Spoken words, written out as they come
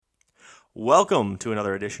Welcome to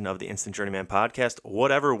another edition of the Instant Journeyman Podcast,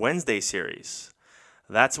 Whatever Wednesday series.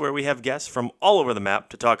 That's where we have guests from all over the map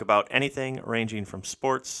to talk about anything ranging from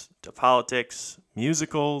sports to politics,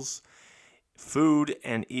 musicals, food,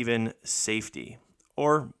 and even safety,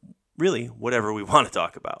 or really whatever we want to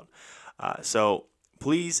talk about. So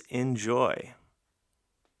please enjoy.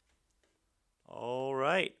 All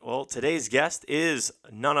right. Well, today's guest is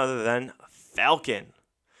none other than Falcon.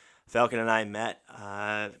 Falcon and I met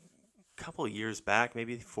a couple of years back,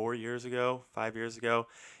 maybe 5 years ago,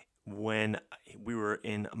 when we were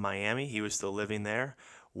in Miami. He was still living there.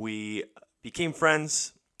 We became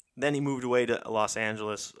friends. Then he moved away to Los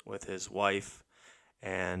Angeles with his wife,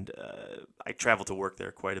 and I traveled to work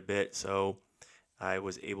there quite a bit, so I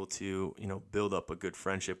was able to, build up a good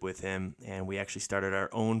friendship with him, and we actually started our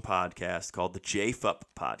own podcast called the JFUP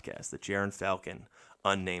Podcast, the Jer Falcon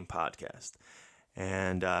Unnamed Podcast.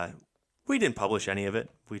 And we didn't publish any of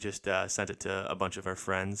it. We just sent it to a bunch of our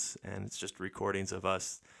friends, and it's just recordings of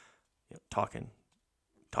us talking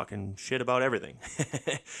shit about everything.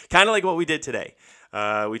 Kind of like what we did today.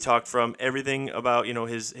 We talked from everything about,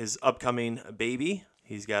 his upcoming baby.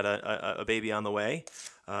 He's got a baby on the way,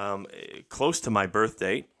 close to my birth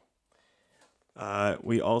date.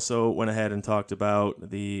 We also went ahead and talked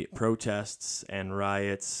about the protests and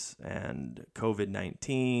riots and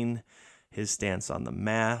COVID-19, his stance on the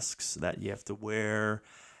masks that you have to wear,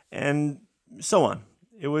 and so on.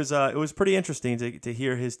 It was pretty interesting to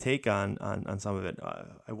hear his take on some of it.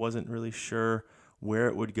 I wasn't really sure where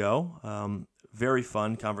it would go. Very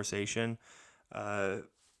fun conversation. I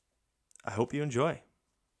hope you enjoy.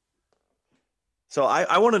 So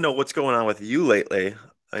I want to know what's going on with you lately.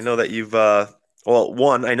 I know that you've, I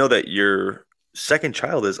know that your second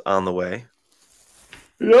child is on the way.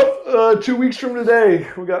 Yep, 2 weeks from today.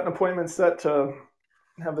 We got an appointment set to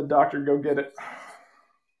have the doctor go get it.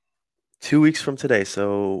 2 weeks from today,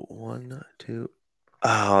 so the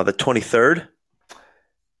 23rd?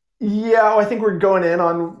 Yeah, I think we're going in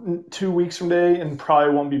on 2 weeks from today and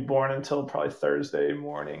probably won't be born until probably Thursday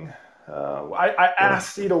morning. I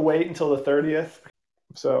asked you to wait until the 30th,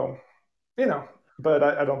 so, but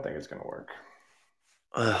I don't think it's going to work.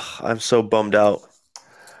 I'm so bummed out.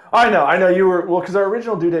 I know you were, because our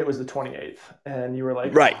original due date was the 28th, and you were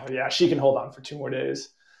like, right. Oh, yeah, she can hold on for 2 more days.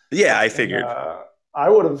 Yeah, I figured. I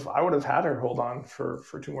would have had her hold on for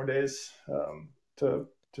 2 more days to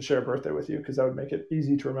share a birthday with you, because that would make it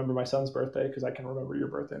easy to remember my son's birthday, because I can remember your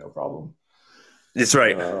birthday, no problem. That's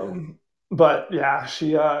right. But yeah,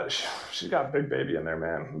 she's got a big baby in there,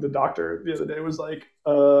 man. The doctor the other day was like,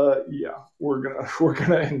 yeah, we're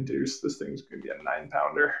gonna induce, this thing's gonna be a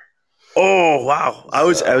 9-pounder. Oh wow! I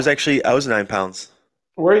was 9 pounds.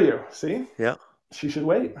 Were you? See? Yeah. She should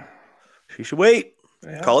wait.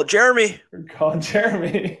 Yeah. Call it Jeremy.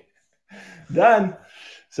 Done.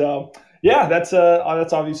 So yeah, that's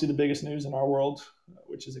obviously the biggest news in our world,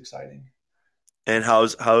 which is exciting. And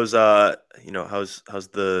how's the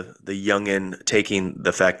youngin taking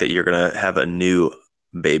the fact that you're gonna have a new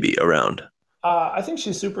baby around? I think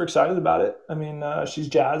she's super excited about it. I mean, she's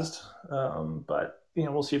jazzed, but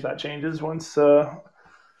we'll see if that changes once the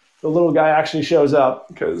little guy actually shows up,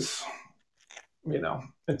 because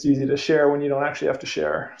it's easy to share when you don't actually have to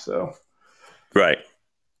share. So, right.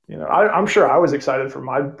 I'm sure I was excited for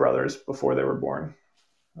my brothers before they were born.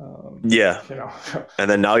 Yeah. And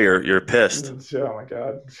then now you're pissed. Oh my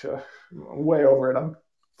God. I'm way over it. I'm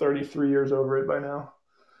 33 years over it by now.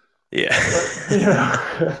 Yeah.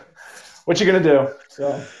 But, what you going to do?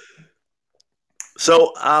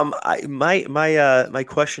 So my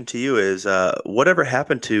question to you is, whatever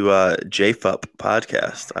happened to JFUP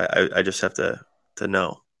podcast? I just have to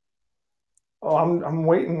know. Oh, I'm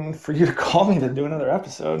waiting for you to call me to do another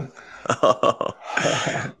episode. Oh,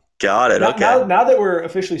 got it. Okay. Now that we're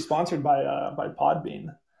officially sponsored by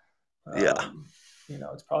Podbean,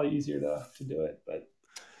 it's probably easier to do it. But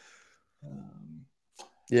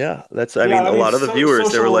yeah, that's. I mean, a lot of the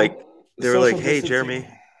viewers, they were like, "Hey, Jeremy."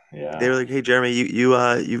 Yeah. They were like, "Hey, Jeremy,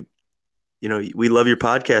 you we love your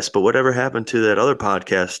podcast, but whatever happened to that other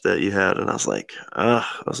podcast that you had?" And I was like,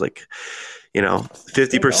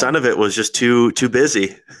 50% of it was just too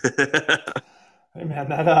busy. Hey man,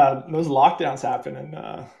 that those lockdowns happen, and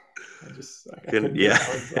I was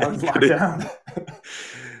locked down.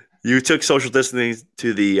 You took social distancing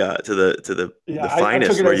to the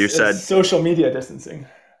finest, where you said social media distancing.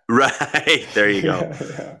 Right. There you go.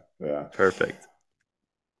 Yeah. Perfect.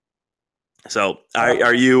 So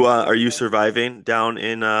are you surviving down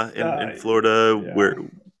in Florida, where,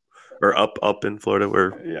 or up in Florida,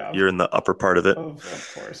 where you're in the upper part of it?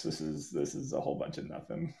 Of course, this is a whole bunch of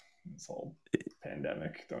nothing. This whole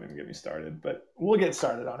pandemic, don't even get me started, but we'll get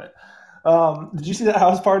started on it. Did you see that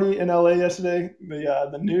house party in LA yesterday?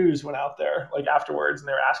 The news went out there like afterwards, and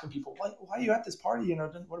they were asking people, why are you at this party? You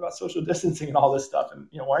know, what about social distancing and all this stuff? And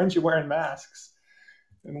why aren't you wearing masks?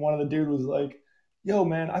 And one of the dude was like, "Yo,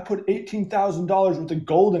 man, I put $18,000 worth of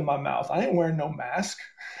gold in my mouth. I ain't wearing no mask."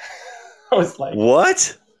 I was like,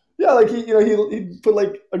 "What?" Yeah, like he put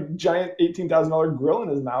like a giant $18,000 grill in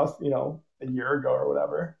his mouth, a year ago or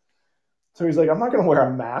whatever. So he's like, I'm not going to wear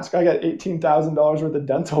a mask. I got $18,000 worth of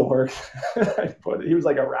dental work. He was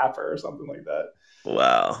like a rapper or something like that.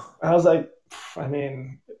 Wow. I was like, I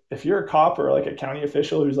mean, if you're a cop or like a county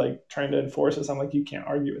official who's like trying to enforce this, I'm like, you can't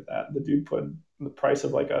argue with that. The dude put the price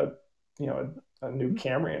of like a new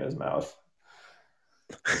Camry in his mouth.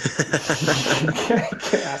 You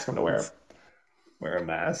can't ask him to wear a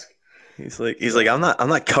mask. He's like, I'm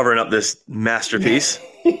not covering up this masterpiece.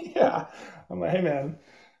 Yeah. I'm like, hey man,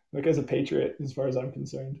 that guy's a patriot as far as I'm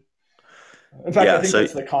concerned. In fact, I think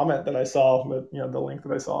that's the comment that I saw, but the link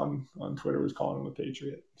that I saw on Twitter was calling him a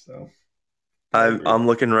patriot. So I'm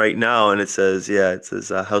looking right now, and it says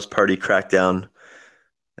house party crackdown,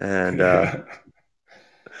 and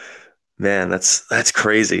man, that's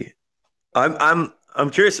crazy. I'm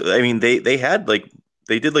curious. I mean, they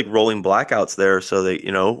did like rolling blackouts there, so they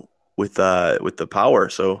with the power.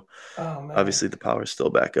 So obviously the power's still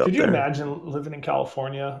back up. Could you there. imagine living in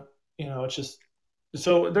California? It's just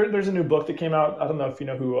so there's a new book that came out. I don't know if you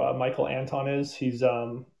know who Michael Anton is. He's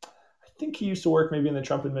I think he used to work maybe in the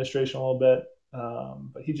Trump administration a little bit,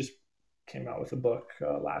 but he just came out with a book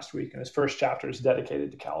last week, and his first chapter is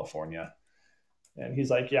dedicated to California. And he's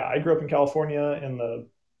like, yeah, I grew up in California in the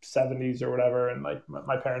 70s or whatever, and like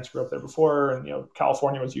my parents grew up there before, and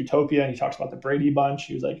California was utopia. And he talks about the Brady Bunch.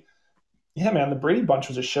 He was like, yeah, man, the Brady Bunch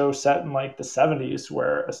was a show set in like the 70s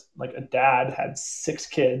where a dad had 6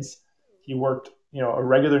 kids. He worked, a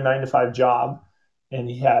regular 9-to-5 job, and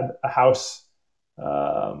he had a house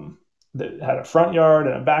that had a front yard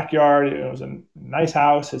and a backyard. It was a nice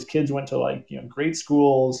house. His kids went to like, great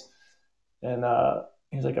schools. And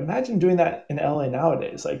he's like, imagine doing that in LA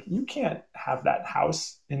nowadays. Like, you can't have that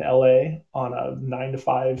house in LA on a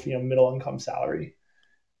 9-to-5, middle income salary.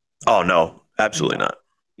 Oh no, absolutely not.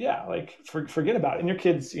 Yeah, like forget about it. And your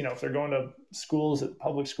kids, if they're going to schools, at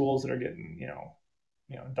public schools that are getting,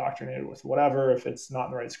 indoctrinated with whatever, if it's not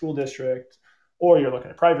in the right school district, or you're looking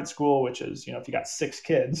at private school, which is, if you got 6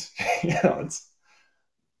 kids, it's,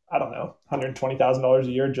 I don't know, $120,000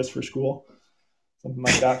 a year just for school, something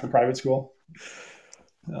like that for private school.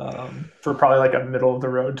 For probably like a middle of the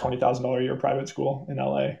road $20,000 a year private school in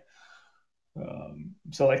LA.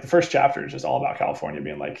 So like the first chapter is just all about California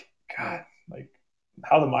being like, God, like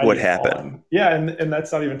how the mighty what happened. Fallen. Yeah, and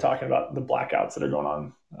that's not even talking about the blackouts that are going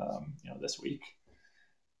on, this week.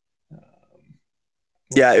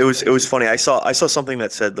 Yeah, it was funny. I saw something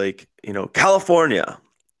that said like, California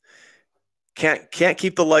can't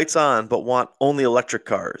keep the lights on, but want only electric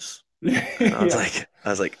cars. I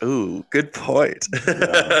was like, ooh, good point.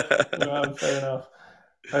 Yeah, fair enough.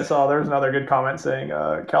 I saw there's another good comment saying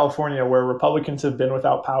California, where Republicans have been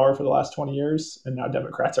without power for the last 20 years, and now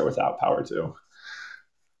Democrats are without power too.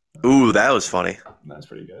 Ooh, that was funny. That's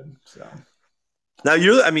pretty good. So now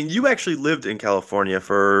you actually lived in California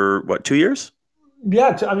for what, 2 years?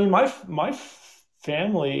 Yeah, my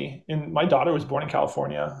family and my daughter was born in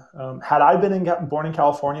California. Had I been born in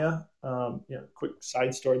California, quick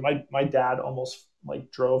side story. My dad almost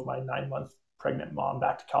like drove my 9-month pregnant mom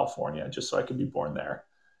back to California just so I could be born there,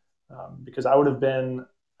 because I would have been,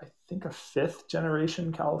 I think, a 5th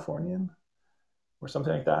generation Californian or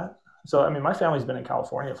something like that. So my family's been in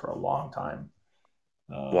California for a long time.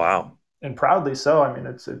 Wow. And proudly so.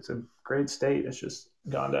 It's a great state. It's just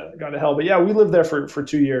gone to hell. But yeah, we lived there for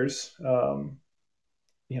 2 years. In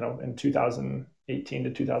 2018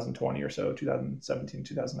 to 2020 or so, 2017,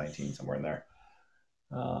 2019, somewhere in there.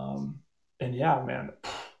 And yeah, man,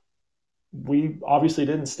 we obviously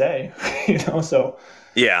didn't stay. So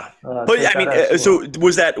yeah. But so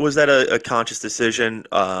was that a conscious decision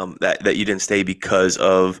that you didn't stay because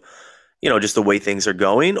of just the way things are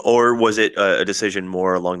going, or was it a decision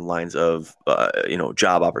more along the lines of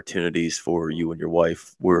job opportunities for you and your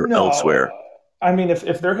wife were elsewhere?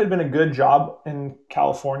 If there had been a good job in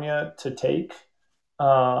California to take, we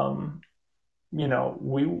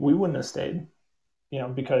wouldn't have stayed,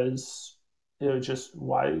 because it was just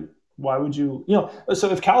why would you,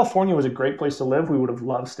 so if California was a great place to live, we would have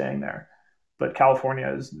loved staying there. But California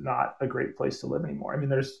is not a great place to live anymore.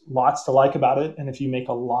 There's lots to like about it. And if you make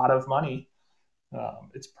a lot of money,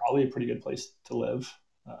 it's probably a pretty good place to live.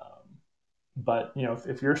 But,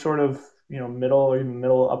 if you're sort of, middle or even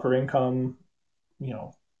middle upper income,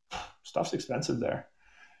 stuff's expensive there.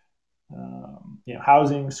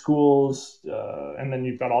 Housing, schools, and then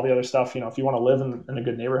you've got all the other stuff. If you want to live in a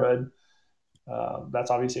good neighborhood,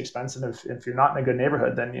 that's obviously expensive. If you're not in a good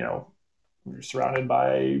neighborhood, then you're surrounded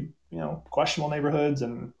by questionable neighborhoods,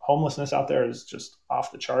 and homelessness out there is just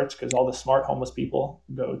off the charts because all the smart homeless people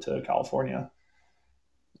go to California.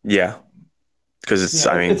 Yeah, because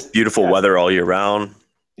it's beautiful yeah, weather all year round.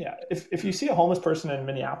 Yeah, if you see a homeless person in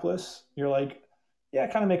Minneapolis, you're like, yeah,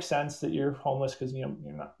 it kind of makes sense that you're homeless because you're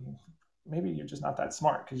not. Maybe you're just not that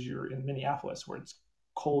smart because you're in Minneapolis where it's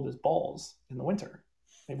cold as balls in the winter.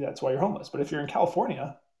 Maybe that's why you're homeless. But if you're in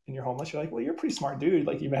California and you're homeless, you're like, well, you're a pretty smart dude.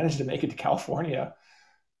 Like you managed to make it to California.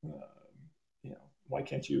 Why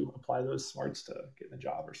can't you apply those smarts to get a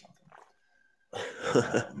job or something?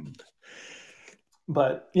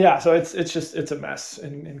 But yeah, so it's a mess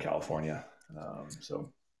in California.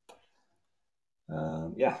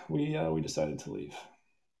 We decided to leave.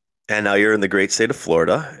 And now you're in the great state of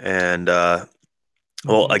Florida, and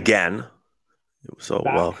again, so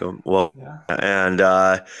Back. welcome. Well, yeah.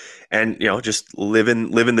 And just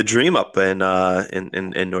living the dream up in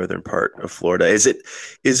northern part of Florida. Is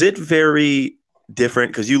it very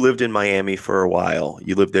different because you lived in Miami for a while?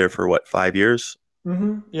 You lived there for what, 5 years?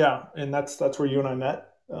 Mm-hmm. Yeah, and that's where you and I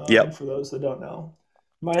met. Yep. For those that don't know,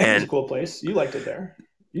 Miami's a cool place. You liked it there.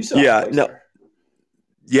 You still have a place there.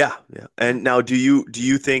 Yeah. And now, do you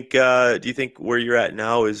think where you're at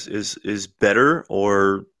now is better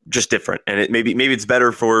or just different? And maybe it's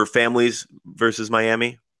better for families versus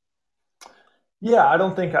Miami. Yeah, I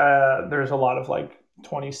don't think there's a lot of like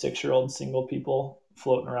 26-year-old single people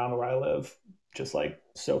floating around where I live, just like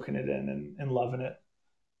soaking it in and loving it.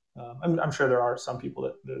 I'm sure there are some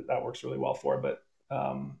people that works really well for, but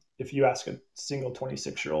if you ask a single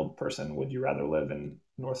 26-year-old person, would you rather live in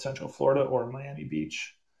North Central Florida or Miami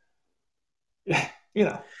Beach? It's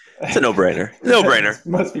a no-brainer. No-brainer.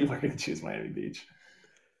 Most people are going to choose Miami Beach.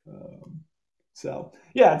 So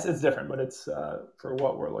yeah, it's different, but it's for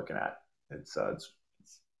what we're looking at. It's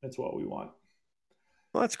what we want.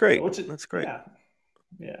 Well, that's great. So, that's great.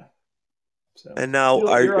 Yeah. So and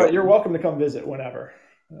now you're welcome to come visit whenever.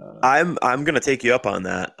 I'm going to take you up on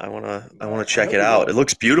that. I want to check it out. It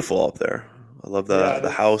looks beautiful up there. I love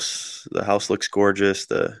the house. The house looks gorgeous.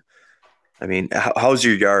 How's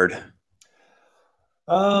your yard?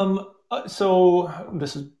 So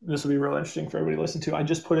this will be real interesting for everybody to listen to. I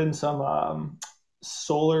just put in some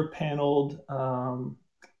solar paneled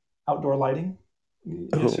outdoor lighting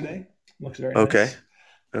yesterday. Looks very nice. Okay.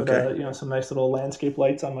 Put, some nice little landscape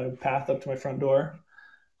lights on my path up to my front door.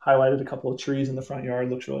 Highlighted a couple of trees in the front yard.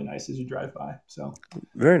 Looks really nice as you drive by. So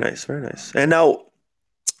very nice, very nice. And now,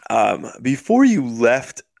 before you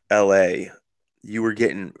left LA, you were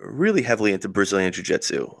getting really heavily into Brazilian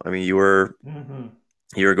Jiu-Jitsu. I mean, you were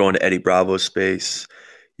going to Eddie Bravo's space.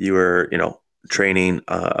 You were, training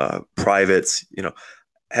privates.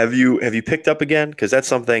 Have you picked up again? Because that's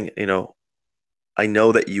something I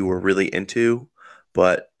know that you were really into,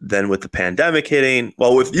 but then with the pandemic hitting,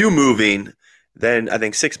 with you moving. Then I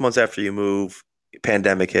think 6 months after you move,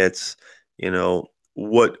 pandemic hits. How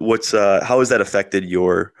has that affected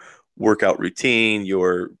your workout routine,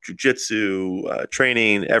 your jiu-jitsu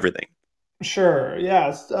training, everything? Sure.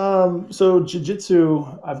 Yeah. So jiu-jitsu,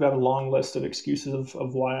 I've got a long list of excuses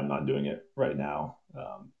of why I'm not doing it right now.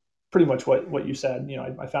 Pretty much what you said.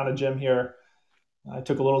 I found a gym here. I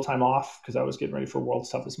took a little time off because I was getting ready for World's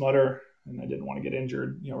Toughest Mudder, and I didn't want to get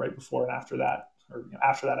injured. Right before and after that. Or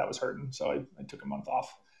after that, I was hurting, so I took a month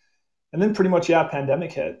off, and then pretty much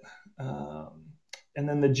pandemic hit, and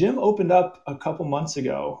then the gym opened up a couple months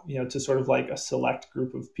ago, to sort of like a select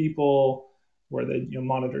group of people where they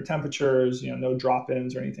monitor temperatures, no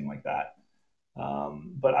drop-ins or anything like that.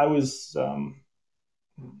 But I was, I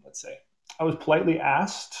was politely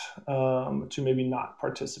asked to maybe not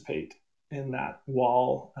participate in that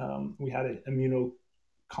while we had an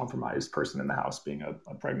immunocompromised person in the house, being a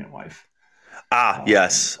pregnant wife.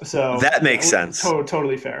 Yes. So that makes sense.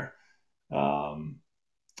 Totally fair.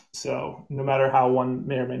 So no matter how one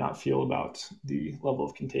may or may not feel about the level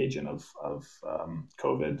of contagion of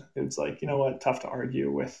COVID, it's like, tough to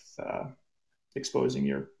argue with exposing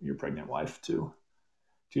your pregnant wife to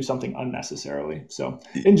something unnecessarily. So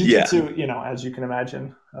in jiu-jitsu, as you can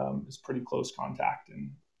imagine, is pretty close contact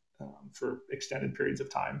and for extended periods of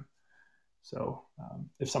time. So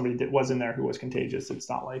if somebody was in there who was contagious, it's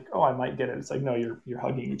not like, oh, I might get it. It's like, no, you're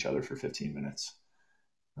hugging each other for 15 minutes.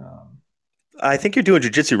 I think you're doing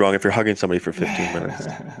jujitsu wrong if you're hugging somebody for 15 minutes.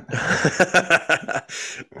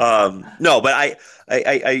 No, but I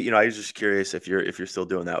was just curious if you're still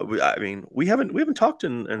doing that. I mean, we haven't talked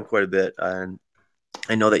in quite a bit, and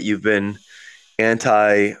I know that you've been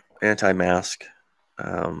anti mask.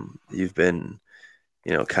 You've been,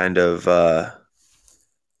 kind of uh,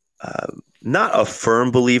 not a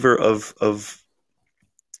firm believer of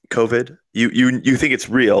COVID. You think it's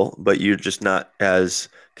real, but you're just not as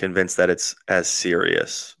convinced that it's as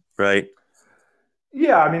serious, right?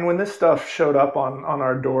 Yeah, I mean, when this stuff showed up on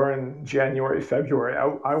our door in January, February,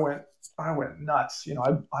 I went nuts.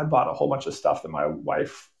 I bought a whole bunch of stuff that my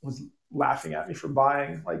wife was laughing at me for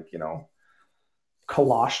buying, like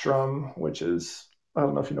colostrum, which is, I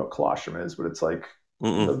don't know if you know what colostrum is, but it's like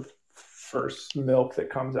Mm-mm. the first milk that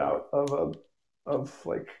comes out of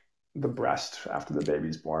like the breast after the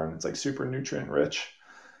baby's born. It's like super nutrient rich.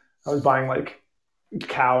 I was buying like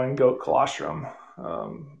cow and goat colostrum,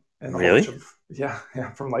 and a whole bunch Really? of yeah,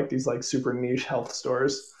 from like these like super niche health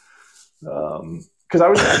stores. Because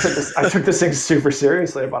I took this thing super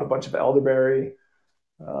seriously. I bought a bunch of elderberry,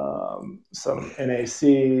 some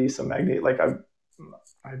NAC, some magnesium. Like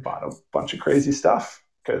I bought a bunch of crazy stuff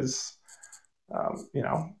because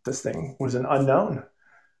this thing was an unknown.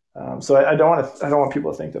 So I don't want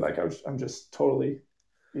people to think that like I'm just totally,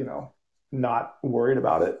 you know, not worried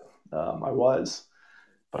about it. I was,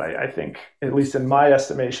 but I think at least in my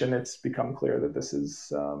estimation, it's become clear that this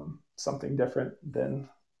is something different than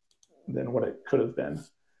what it could have been.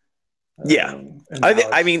 Yeah. And now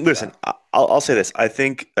I it's mean, yeah. listen, I'll say this. I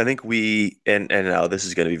think we and now this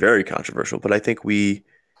is going to be very controversial, but I think we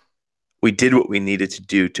did what we needed to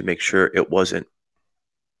do to make sure it wasn't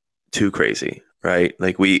too crazy, right?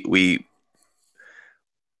 Like we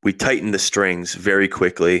tightened the strings very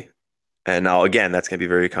quickly. And now again, that's going to be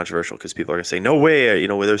very controversial because people are going to say, "No way!"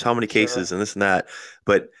 Where there's how many cases Sure. and this and that.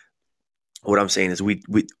 But what I'm saying is, we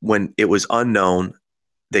when it was unknown,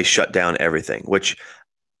 they shut down everything. Which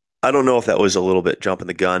I don't know if that was a little bit jumping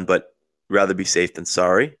the gun, but rather be safe than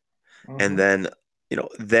sorry. And Mm-hmm. then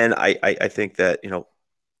I think that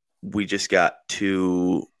we just got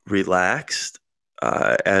too relaxed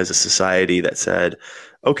as a society that said,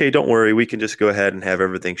 okay, don't worry, we can just go ahead and have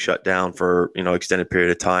everything shut down for extended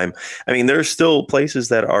period of time. I mean, there's still places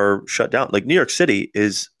that are shut down. Like New York City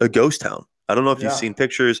is a ghost town. I don't know if you've Yeah. seen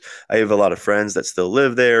pictures. I have a lot of friends that still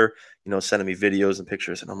live there, sending me videos and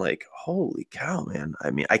pictures, and I'm like, holy cow, man.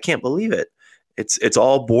 I mean, I can't believe it. It's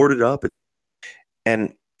all boarded up,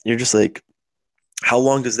 and you're just like, how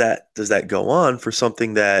long does that go on for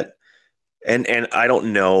something that and I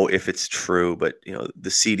don't know if it's true, but the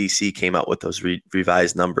CDC came out with those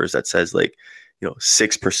revised numbers that says like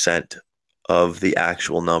 6% of the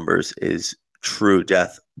actual numbers is true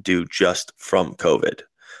death due just from COVID.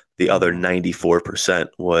 The other Mm-hmm. 94%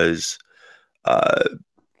 uh,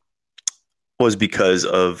 was because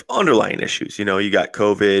of underlying issues. You got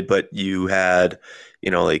COVID, but you had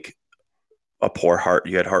like a poor heart.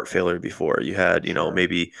 You had heart failure before. You had Sure.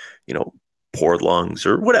 maybe you know poor lungs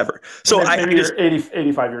or whatever. Or So I maybe just you're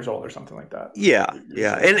 85 years old or something like that. Yeah, You're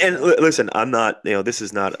yeah, saying, and yeah. listen, I'm not. This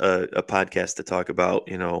is not a podcast to talk about.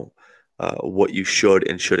 What you should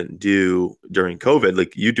and shouldn't do during COVID.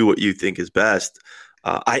 Like you do what you think is best.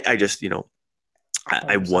 I just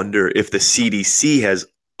I 100%. wonder if the CDC has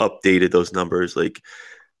updated those numbers. Like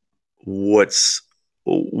what's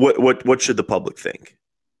what should the public think?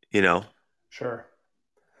 You know? Sure.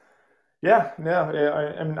 Yeah.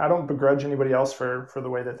 I mean, I don't begrudge anybody else for the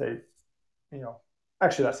way that they, you know,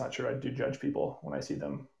 actually, that's not true. I do judge people when I see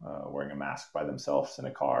them wearing a mask by themselves in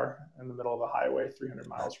a car in the middle of a highway 300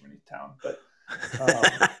 miles from any town.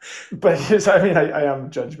 Um, but yes, I mean, I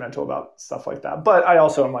am judgmental about stuff like that. But I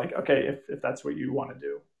also am like, okay, if that's what you want to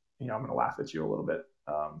do, I'm going to laugh at you a little bit.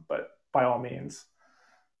 But by all means,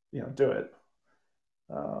 do it.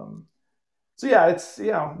 Um, so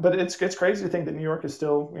yeah, but it's crazy to think that New York is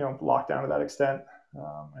still locked down to that extent.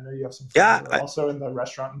 I know you have some friends yeah, that are also in the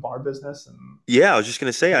restaurant and bar business, and yeah. I was just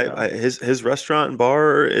gonna say, you know, his restaurant and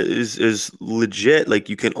bar is legit. Like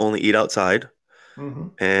you can only eat outside. mm-hmm.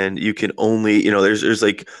 And you can only there's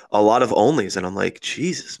like a lot of onlys and I'm like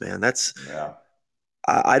Jesus man, that's Yeah,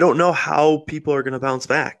 I don't know how people are going to bounce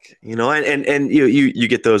back, and you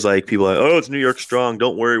get those like people like, oh, it's New York strong,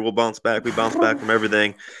 don't worry, we'll bounce back, we bounce back from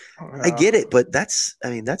everything. I yeah, get it, but that's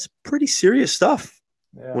pretty serious stuff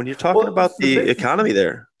yeah. when you're talking Well, about the the big economy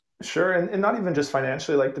there. sure, and not even just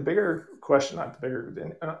financially. Like the bigger question, not the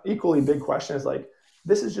bigger, equally big question is like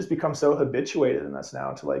this has just become so habituated in us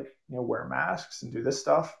now to like wear masks and do this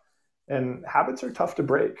stuff, and habits are tough to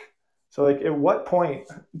break. So like, at what point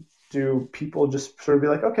do people just sort of be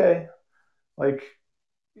like, okay, Like,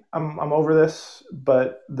 I'm over this,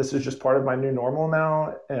 but this is just part of my new normal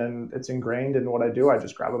now, and it's ingrained in what I do. I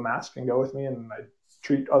just grab a mask and go with me, and I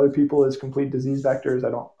treat other people as complete disease vectors. I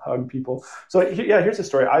don't hug people. So yeah, here's the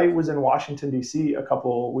story. I was in Washington D.C. a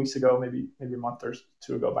couple weeks ago, maybe a month or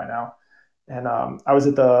two ago by now, and I was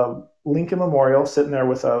at the Lincoln Memorial, sitting there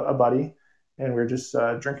with a buddy, and we were just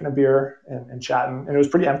drinking a beer and chatting, and it was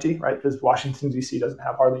pretty empty, right? Because Washington D.C. doesn't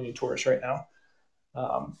have hardly any tourists right now.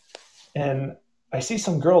 Um, and I see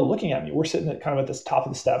some girl looking at me. We're sitting at kind of at the top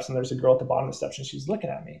of the steps, and there's a girl at the bottom of the steps, and she's looking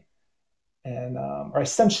at me. And or I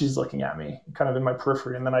sense she's looking at me, kind of in my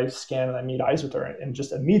periphery. And then I scan and I meet eyes with her, and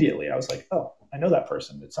just immediately I was like, "Oh, I know that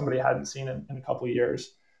person. It's somebody I hadn't seen in a couple of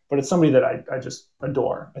years, but it's somebody that I just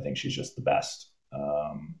adore. I think she's just the best.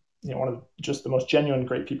 One of just the most genuine,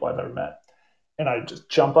 great people I've ever met." And I just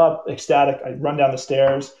jump up, ecstatic. I run down the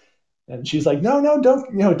stairs, and she's like, "No,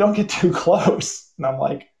 don't get too close." And I'm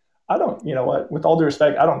like, "I don't, you know what? With all due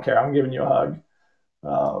respect, I don't care. I'm giving you a hug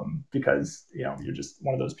because you're just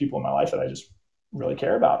one of those people in my life that I just really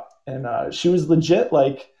care about." And she was legit,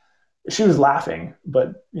 like she was laughing,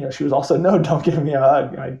 but she was also, "No, don't give me a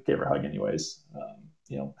hug." And I gave her a hug anyways.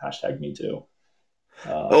 Hashtag me too.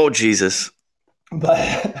 Oh, Jesus.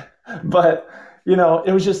 But but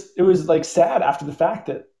it was like sad after the fact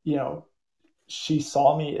that she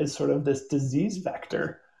saw me as sort of this disease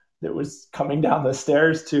vector that was coming down the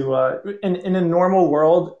stairs to in a normal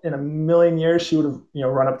world, in a million years, she would have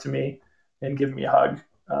run up to me and given me a hug,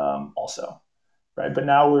 also, right? But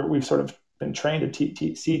now we've sort of been trained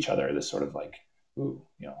to see each other this sort of like, ooh,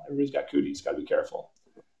 everybody's got cooties, got to be careful.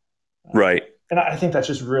 Right. And I think that's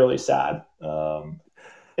just really sad.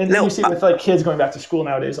 And Now, you see with like kids going back to school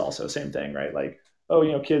nowadays, also same thing, right? Like,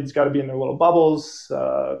 oh, kids got to be in their little bubbles,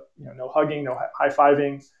 no hugging, no high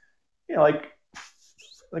fiving, like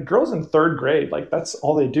girls in third grade, like that's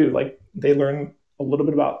all they do. Like they learn a little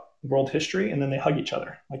bit about world history and then they hug each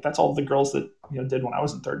other. Like that's all the girls that did when I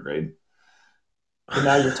was in third grade. But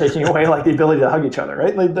now you're taking away like the ability to hug each other,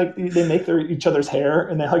 right? Like they make each other's hair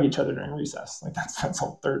and they hug each other during recess. Like that's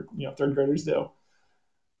all third graders do.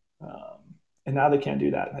 And now they can't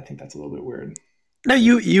do that, and I think that's a little bit weird. now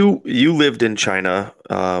you lived in China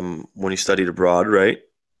when you studied abroad, right?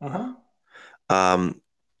 Uh huh. Um,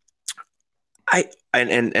 I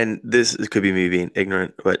and this could be me being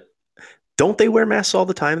ignorant, but don't they wear masks all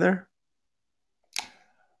the time there?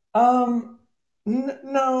 Um,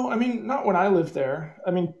 no, I mean not when I lived there.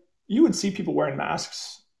 I mean, you would see people wearing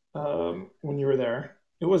masks when you were there.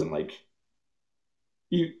 It wasn't like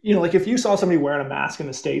like if you saw somebody wearing a mask in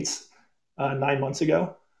the States 9 months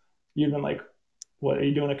ago, you'd been like, "What are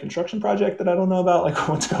you doing? A construction project that I don't know about? Like,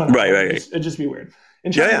 what's going on?" Right. It'd just be weird.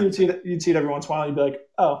 In Yeah, China, yeah. you'd see it every once in a while. You'd be like,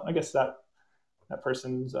 "Oh, I guess that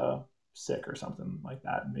person's sick or something like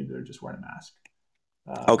that, and maybe they're just wearing a mask."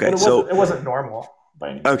 But Okay, it wasn't normal by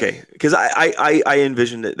any okay, means. because I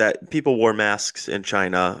envisioned that people wore masks in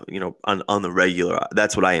China, on the regular.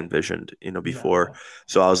 That's what I envisioned, before. No.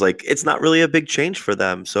 So I was like, it's not really a big change for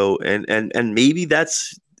them. So and maybe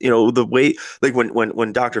that's the way, like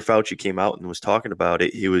when Dr. Fauci came out and was talking about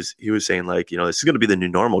it, he was saying like, this is going to be the new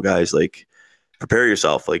normal, guys. Like, prepare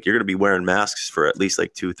yourself. Like, you're going to be wearing masks for at least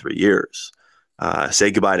like 2-3 years. Say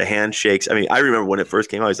goodbye to handshakes. I mean, I remember when it first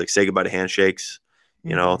came out, he's like, say goodbye to handshakes,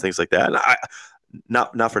 Mm-hmm. things like that. And I,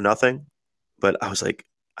 not for nothing, but I was like,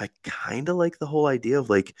 I kind of like the whole idea of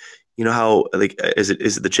like, how like is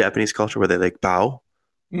it the Japanese culture where they like bow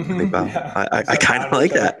when they Mm-hmm. bow? Yeah, I, like I start kind of bowing to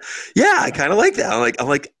like each that. other. Yeah, I Yeah, kind of like that. I'm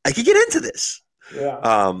like I could get into this. yeah.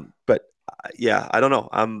 But yeah, I don't know.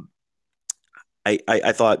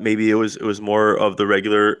 I thought maybe it was more of the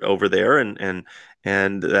regular over there, and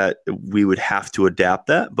that we would have to adapt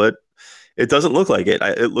that, but it doesn't look like it.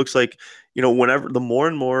 It looks like, whenever the more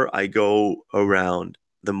and more I go around,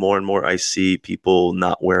 the more and more I see people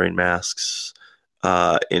not wearing masks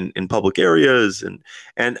in public areas, and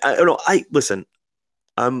I don't know. I listen.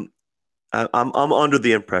 I'm I'm under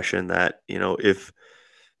the impression that if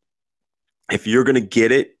you're gonna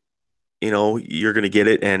get it, you're gonna get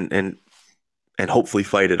it, and hopefully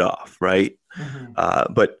fight it off, right?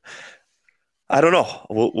 Mm-hmm. But I don't know.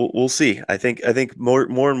 We'll see. I think more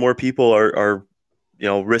and more people are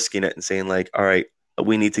risking it and saying like, all right,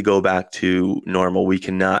 we need to go back to normal. We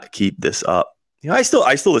cannot keep this up. I still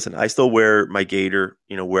listen. I still wear my gaiter,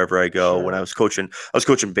 wherever I go. When Sure. I was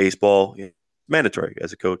coaching baseball. Mandatory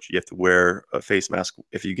as a coach, you have to wear a face mask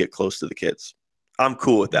if you get close to the kids. I'm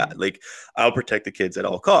cool with that. Mm-hmm. Like, I'll protect the kids at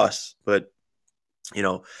all costs, but you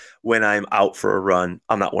know, when I'm out for a run,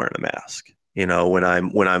 I'm not wearing a mask. When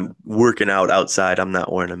I'm working out outside, I'm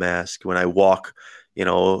not wearing a mask. When I walk,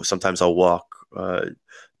 sometimes I'll walk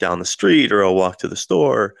down the street or I'll walk to the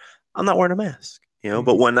store, I'm not wearing a mask,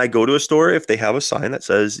 but when I go to a store, if they have a sign that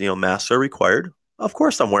says, masks are required, of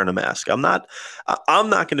course I'm wearing a mask. I'm not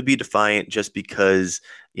going to be defiant just because,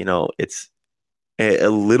 it's a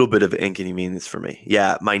little bit of inconvenience for me.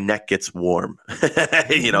 Yeah, my neck gets warm,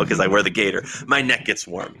 because I wear the gaiter. My neck gets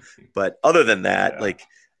warm. But other than that, like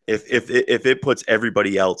if it puts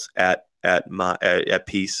everybody else at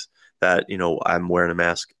peace that I'm wearing a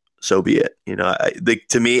mask, so be it.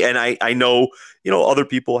 To me, and I know other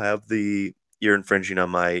people have you're infringing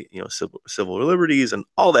on my civil liberties and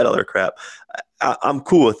all that other crap. I'm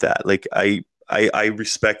cool with that. Like I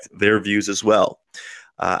respect their views as well.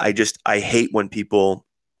 I hate when people,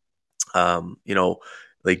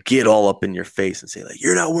 like get all up in your face and say like,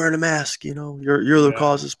 you're not wearing a mask, you're the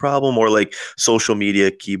cause of this problem, or like social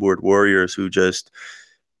media keyboard warriors who just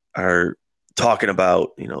are talking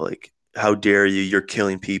about, like, how dare you, you're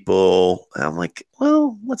killing people. And I'm like,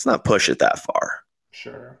 well, let's not push it that far.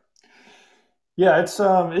 Sure. Yeah,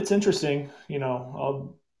 it's interesting.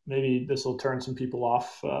 Maybe this will turn some people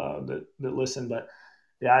off that listen, but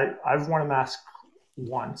yeah, I've worn a mask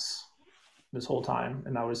once this whole time,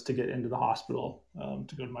 and that was to get into the hospital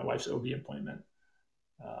to go to my wife's OB appointment,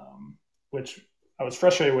 which I was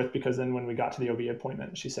frustrated with because then when we got to the OB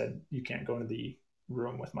appointment, she said, you can't go into the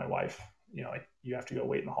room with my wife. Like you have to go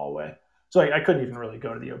wait in the hallway. So I couldn't even really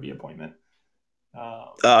go to the OB appointment.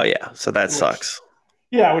 Oh yeah, so that sucks.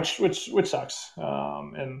 Yeah, which sucks.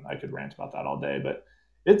 And I could rant about that all day, but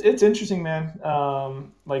it's interesting, man.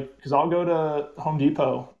 Because I'll go to Home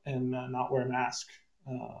Depot and not wear a mask.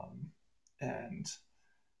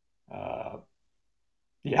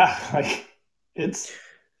 Like it's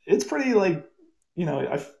pretty like,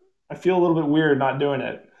 I feel a little bit weird not doing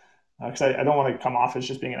it because I don't want to come off as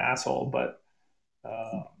just being an asshole, but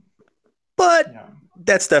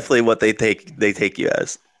that's definitely what they take you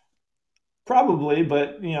as. Probably,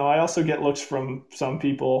 but I also get looks from some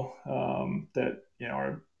people that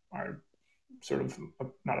are sort of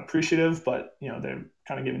not appreciative, but they're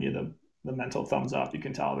kind of giving you the mental thumbs up. You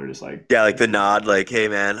can tell they're just like, like the nod, like, hey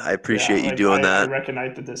man, I appreciate you doing that. I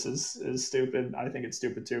recognize that this is stupid. I think it's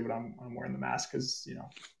stupid too, but I'm wearing the mask because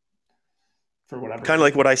for whatever. Kind of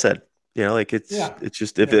like what I said. Like it's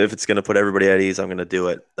just if it's going to put everybody at ease, I'm going to do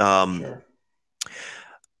it. Sure.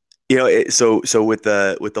 So with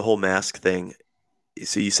the whole mask thing,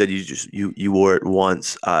 so you said you wore it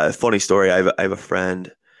once. Funny story. I have a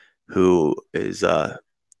friend who is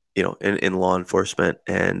in law enforcement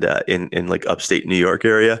and in like upstate New York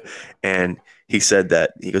area, and he said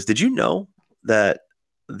that he goes, did you know that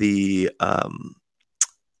the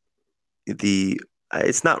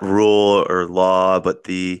it's not rule or law, but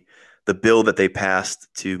the bill that they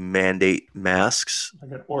passed to mandate masks,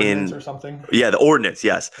 like an ordinance or something. Yeah, the ordinance.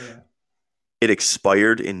 Yes, yeah. It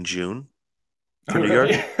expired in June for New York.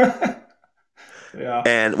 Yeah.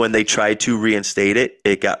 And when they tried to reinstate it,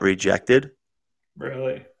 it got rejected.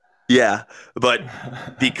 Really? Yeah, but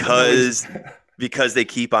because they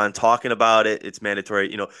keep on talking about it, it's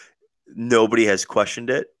mandatory. Nobody has questioned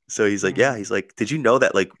it. So he's like, yeah, he's like, did you know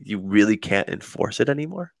that like you really can't enforce it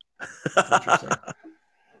anymore?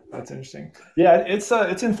 That's interesting. Yeah, it's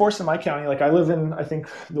enforced in my county. Like I live in, I think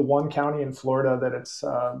the one county in Florida that it's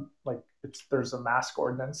there's a mask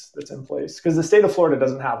ordinance that's in place because the state of Florida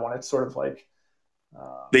doesn't have one. It's sort of like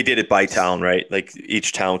they did it by town, right? Like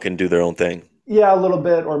each town can do their own thing. Yeah, a little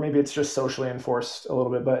bit, or maybe it's just socially enforced a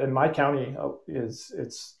little bit. But in my county,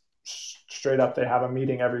 it's straight up. They have a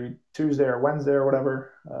meeting every Tuesday or Wednesday or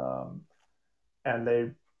whatever, and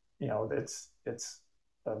they, it's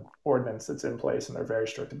an ordinance that's in place, and they're very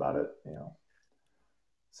strict about it.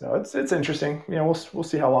 So it's interesting. We'll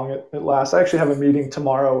see how long it lasts. I actually have a meeting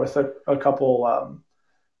tomorrow with a couple,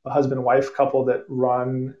 a husband and wife couple that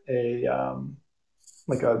run a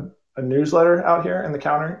newsletter out here in the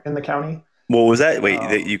county. What was that?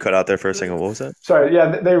 Wait, you cut out there for a second. What was that? Sorry.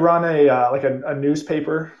 Yeah, they run a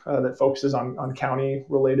newspaper that focuses on county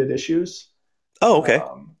related issues. Oh, okay.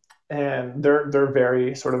 And they're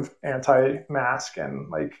very sort of anti-mask and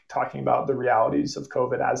like talking about the realities of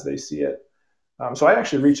COVID as they see it. So I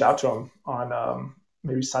actually reached out to them on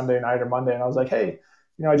maybe Sunday night or Monday, and I was like, hey,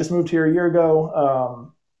 I just moved here a year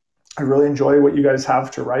ago. I really enjoy what you guys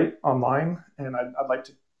have to write online, and I'd like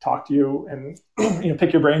to talk to you and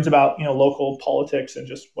pick your brains about local politics and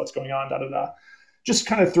just what's going on. Just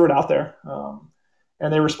kind of threw it out there,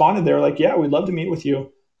 and they responded. They were like, "Yeah, we'd love to meet with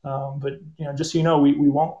you, but just so you know, we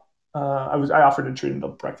won't." I offered to treat them to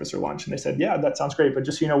breakfast or lunch, and they said, "Yeah, that sounds great, but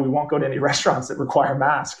just so you know, we won't go to any restaurants that require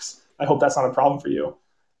masks. I hope that's not a problem for you,"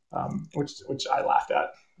 which I laughed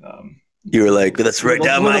at. You were like, that's right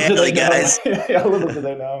down my alley, guys. Yeah, little do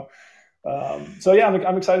they know. So yeah,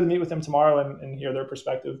 I'm excited to meet with them tomorrow and hear their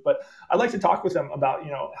perspective. But I'd like to talk with them about,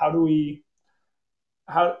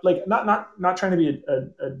 like not trying to be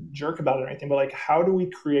a jerk about it or anything, but like how do we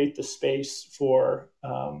create the space for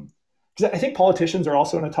because I think politicians are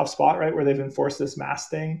also in a tough spot, right, where they've enforced this mask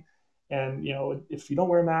thing, and if you don't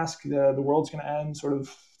wear a mask, the world's going to end, sort of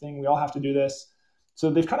thing. We all have to do this. So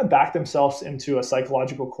they've kind of backed themselves into a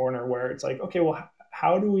psychological corner where it's like, okay, well,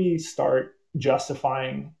 how do we start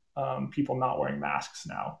justifying people not wearing masks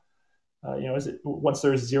now? Is it once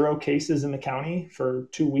there's 0 cases in the county for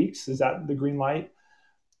 2 weeks? Is that the green light?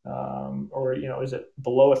 Or is it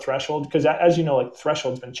below a threshold? Because as you know, like, the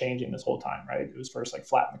threshold's been changing this whole time, right? It was first like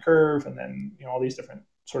flatten the curve, and then all these different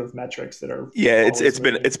sort of metrics that are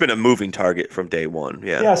it's been a moving target from day one.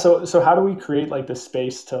 Yeah. So how do we create like the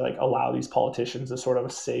space to like allow these politicians to sort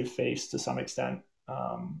of save face to some extent,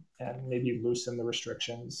 and maybe loosen the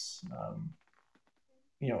restrictions,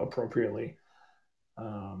 appropriately,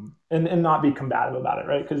 and not be combative about it,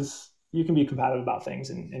 right? Because you can be combative about things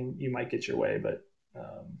and you might get your way, but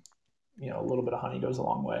a little bit of honey goes a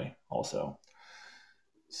long way also.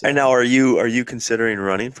 So, and now, are you considering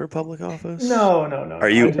running for public office? No. Are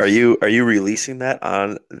you releasing that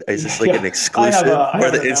on? Is this like an exclusive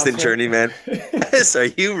for the Instant Journeyman? Yes. Are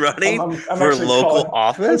you running for local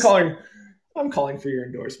office? I'm calling for your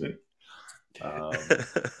endorsement.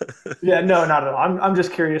 Yeah, no, not at all. I'm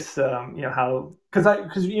just curious, how,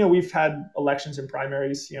 because we've had elections and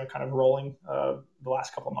primaries, kind of rolling the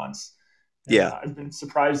last couple of months. Yeah, I've been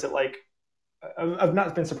surprised that I've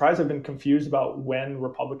not been surprised. I've been confused about when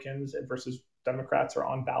Republicans versus Democrats are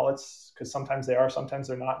on ballots, because sometimes they are, sometimes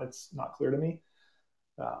they're not. It's not clear to me.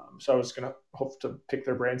 So I was going to hope to pick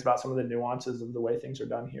their brains about some of the nuances of the way things are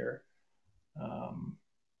done here.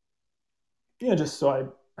 Just so I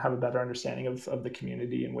have a better understanding of the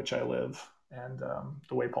community in which I live, and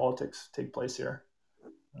the way politics take place here.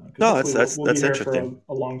 No, that's be here interesting.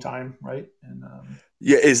 For a long time, right? And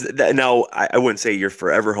yeah, is that now? I wouldn't say you're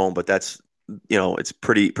forever home, but that's it's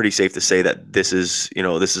pretty safe to say that this is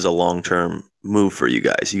a long-term move for you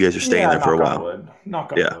guys. You guys are staying there for a while.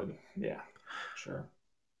 Knock on wood. Yeah, sure.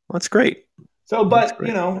 Well, that's great. So, but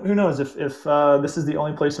who knows if this is the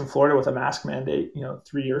only place in Florida with a mask mandate,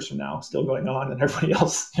 3 years from now, still going on, and everybody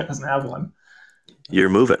else doesn't have one. You're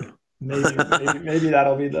moving. Maybe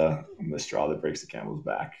that'll be the straw that breaks the camel's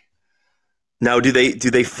back. Now, do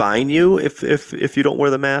they fine you if you don't wear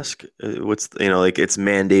the mask? What's it's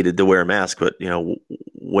mandated to wear a mask, but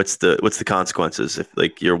what's the consequences if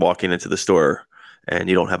you're walking into the store and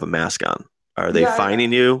you don't have a mask on? Are they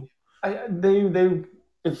fining you? They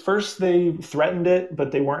at first they threatened it,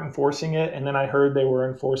 but they weren't enforcing it, and then I heard they were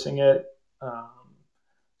enforcing it.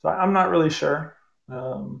 So I'm not really sure.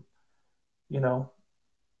 I'm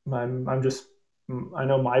just, I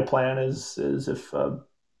know my plan is if a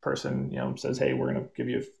person says, hey, we're going to give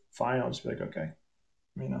you a fine, I'll just be like, okay,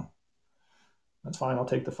 that's fine. I'll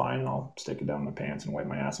take the fine and I'll stick it down my pants and wipe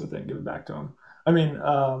my ass with it and give it back to them.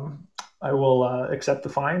 I will accept the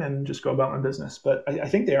fine and just go about my business. But I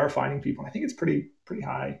think they are fining people, and I think it's pretty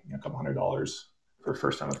high, a couple $100 for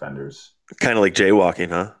first-time offenders. Kind of like jaywalking,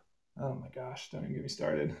 huh? Oh my gosh, don't even get me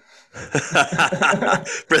started.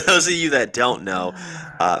 For those of you that don't know,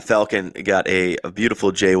 Falcon got a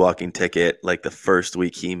beautiful jaywalking ticket like the first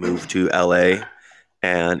week he moved to LA,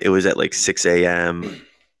 and it was at 6 a.m.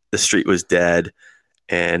 The street was dead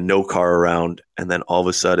and no car around, and then all of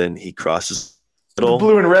a sudden he crosses the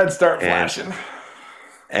blue and red start flashing.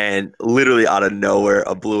 And literally out of nowhere,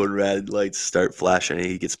 a blue and red lights start flashing, and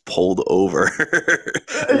he gets pulled over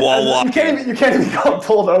while walking. You can't even call it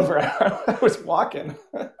pulled over. I was walking.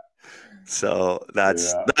 So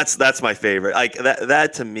that's my favorite.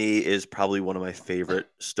 That to me is probably one of my favorite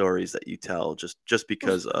stories that you tell, just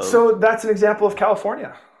because of. So that's an example of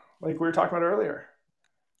California, like we were talking about earlier.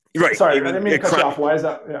 Right. Sorry, I didn't mean to cut you off. Why is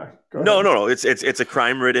that? Yeah. No. It's a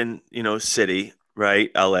crime-ridden city.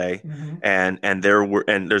 Right, LA, mm-hmm. and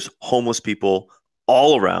there's homeless people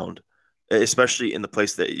all around, especially in the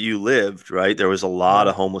place that you lived. Right, there was a lot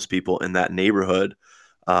of homeless people in that neighborhood,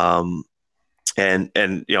 and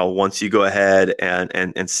once you go ahead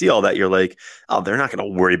and see all that, you're like, oh, they're not going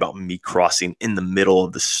to worry about me crossing in the middle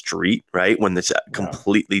of the street, right, when it's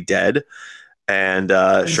completely dead. And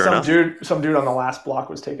sure enough, some dude on the last block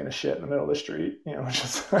was taking a shit in the middle of the street.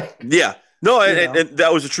 Just like and that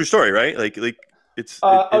was a true story, right?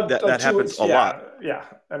 That happens a lot. Yeah.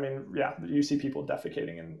 I mean, you see people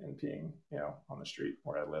defecating and peeing, on the street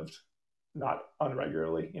where I lived, not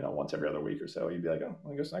unregularly, once every other week or so. You'd be like, oh,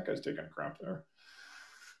 I guess that guy's taking a crap there.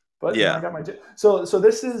 But Yeah. I got my so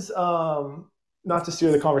this is not to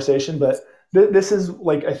steer the conversation, but this is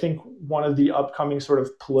like I think one of the upcoming sort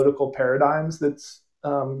of political paradigms that's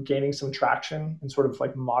gaining some traction in sort of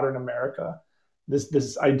like modern America.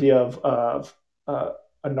 This idea of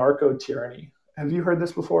a narco tyranny. Have you heard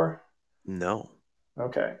this before? No.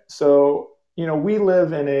 Okay, so we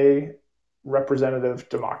live in a representative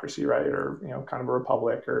democracy, right? Or kind of a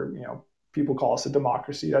republic, or people call us a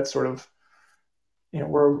democracy. That's sort of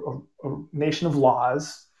we're a nation of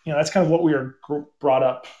laws. That's kind of what we are brought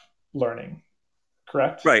up learning,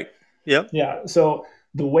 correct? Right. Yep. Yeah. So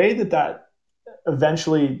the way that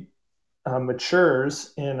eventually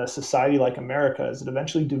matures in a society like America is it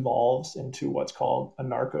eventually devolves into what's called a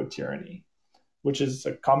narco tyranny, which is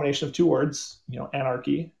a combination of two words,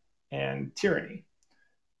 anarchy and tyranny.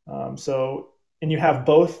 And you have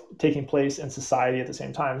both taking place in society at the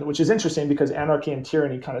same time, which is interesting because anarchy and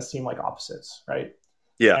tyranny kind of seem like opposites, right?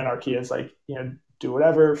 Yeah. Anarchy is like, do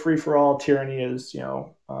whatever, free for all. Tyranny is,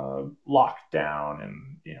 locked down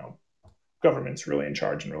and, government's really in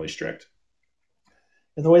charge and really strict.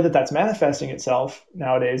 And the way that that's manifesting itself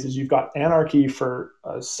nowadays is you've got anarchy for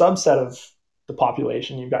a subset of the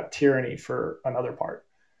population. You've got tyranny for another part.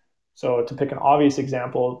 So to pick an obvious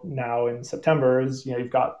example now in September is, you've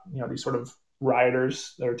got, these sort of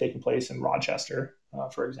rioters that are taking place in Rochester,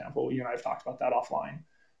 for example. You and I have talked about that offline,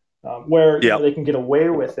 where they can get away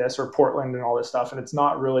with this, or Portland and all this stuff, and it's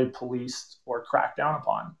not really policed or cracked down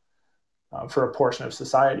upon for a portion of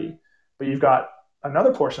society. But you've got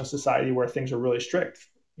another portion of society where things are really strict.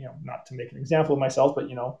 Not to make an example of myself, but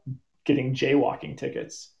getting jaywalking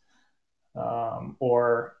tickets,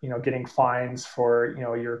 or getting fines for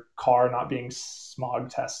your car not being smog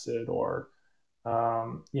tested, or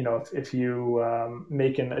if you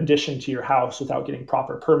make an addition to your house without getting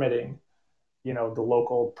proper permitting, the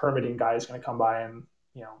local permitting guy is going to come by and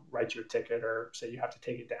write your ticket or say you have to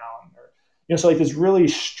take it down, or so like this really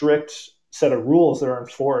strict set of rules that are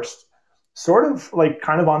enforced, sort of like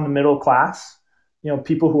kind of on the middle class,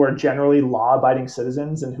 people who are generally law-abiding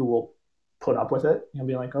citizens and who will put up with it,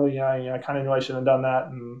 be like, oh yeah, I kind of knew I shouldn't have done that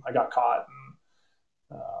and I got caught,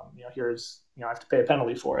 and here's I have to pay a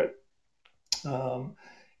penalty for it. And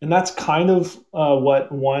that's kind of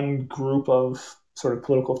what one group of sort of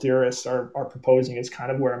political theorists are proposing is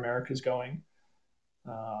kind of where America's going.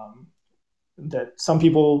 That some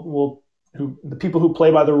people the people who play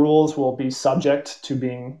by the rules will be subject to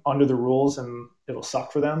being under the rules, and it'll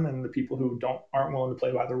suck for them. And the people who aren't willing to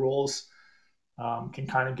play by the rules can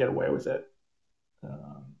kind of get away with it,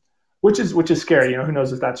 which is scary. Who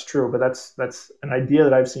knows if that's true, but that's an idea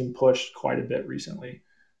that I've seen pushed quite a bit recently.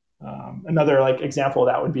 Another like example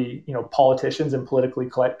of that would be, politicians and politically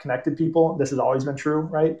connected people. This has always been true,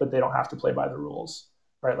 right? But they don't have to play by the rules,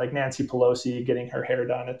 right? Like Nancy Pelosi getting her hair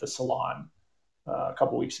done at the salon a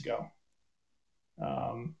couple weeks ago.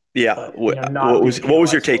 But, what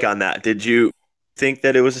was your take on that? Did you think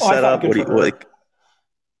that it was a setup? What do you like?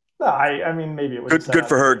 No, I mean, maybe it was good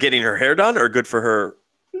for her getting her hair done, or good for her?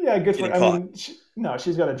 Yeah, good for her. I mean,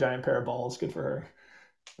 she's got a giant pair of balls. Good for her.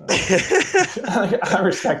 I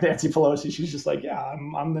respect Nancy Pelosi. She's just like, yeah,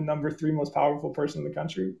 I'm the number 3 most powerful person in the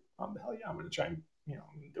country. Hell yeah, I'm going to try and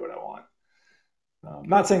do what I want. I'm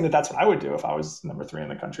not saying that that's what I would do if I was number 3 in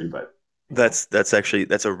the country, but that's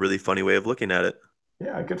a really funny way of looking at it.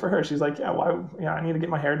 Yeah, good for her. She's like, yeah, why? Yeah, I need to get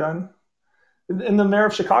my hair done. And the mayor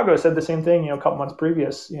of Chicago said the same thing. A couple months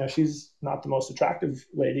previous. She's not the most attractive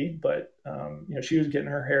lady, but she was getting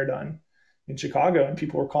her hair done in Chicago, and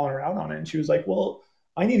people were calling her out on it. And she was like, well,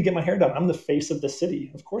 I need to get my hair done. I'm the face of the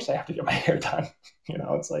city. Of course I have to get my hair done.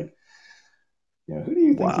 It's like, who do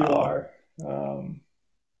you think you are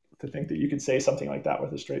to think that you could say something like that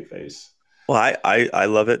with a straight face? Well, I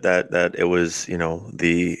love it that it was,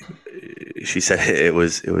 she said it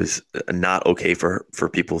was not okay for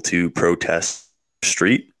people to protest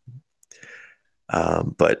street.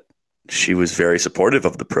 But she was very supportive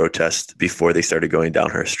of the protest before they started going down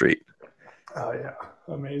her street. Oh yeah.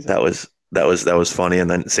 Amazing. That was funny. And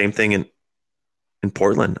then same thing in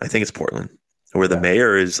Portland. I think it's Portland, where the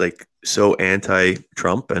mayor is like so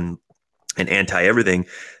anti-Trump and anti everything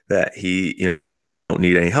that he don't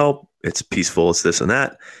need any help. It's peaceful. It's this and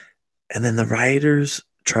that. And then the rioters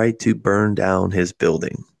tried to burn down his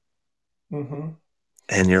building. Mm-hmm.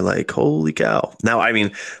 And you're like, holy cow. Now, I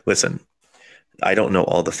mean, listen, I don't know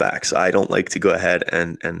all the facts. I don't like to go ahead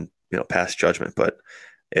and pass judgment. But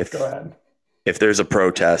if there's a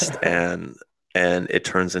protest and it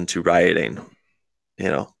turns into rioting,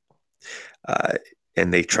 and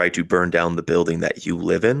they try to burn down the building that you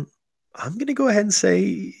live in, I'm going to go ahead and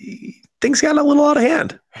say things got a little out of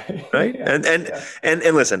hand, right? Yeah, yeah.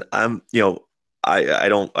 And listen, I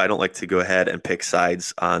don't like to go ahead and pick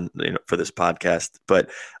sides on for this podcast, but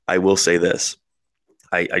I will say this.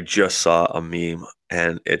 I just saw a meme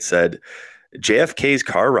and it said JFK's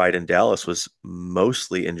car ride in Dallas was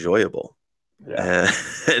mostly enjoyable. Yeah.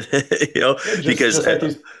 And, because Just like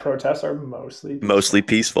these protests are mostly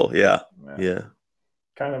peaceful. Yeah. Yeah. Yeah.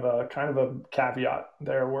 Kind of a caveat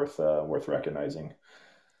there worth recognizing.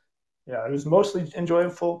 Yeah, it was mostly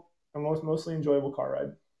enjoyable, mostly enjoyable car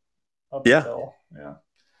ride up Yeah. until yeah.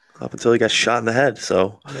 Up until he got shot in the head.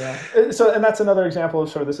 So Yeah. So and that's another example of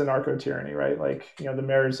sort of this anarcho tyranny, right? Like the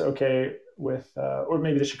mayor's okay with, or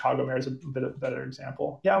maybe the Chicago mayor is a bit of a better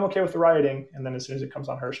example. Yeah, I'm okay with the rioting, and then as soon as it comes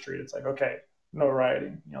on her street, it's like okay, no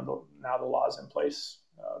rioting. Now the law's in place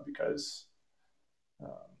because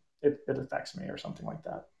it affects me or something like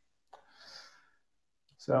that.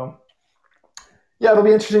 So yeah, it'll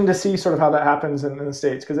be interesting to see sort of how that happens in the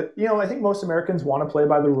States because I think most Americans want to play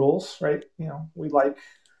by the rules, right? We like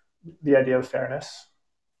the idea of fairness.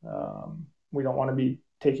 We don't want to be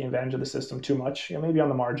taking advantage of the system too much. Maybe on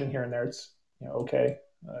the margin here and there, it's okay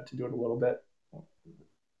to do it a little bit.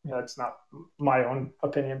 It's not my own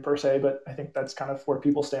opinion per se, but I think that's kind of where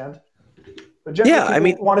people stand. But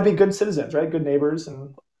generally, people want to be good citizens, right? Good neighbors,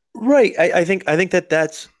 and right. I think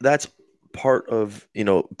that's part of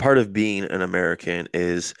being an American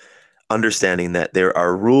is understanding that there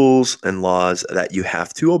are rules and laws that you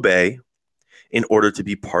have to obey in order to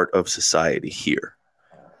be part of society here,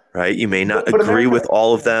 right? You may not agree with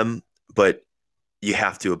all of them, but you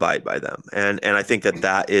have to abide by them. And I think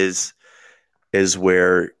that is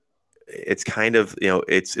where it's kind of,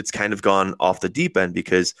 it's kind of gone off the deep end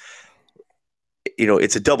because,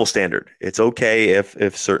 it's a double standard. It's okay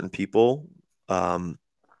if certain people, and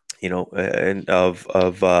of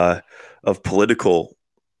political,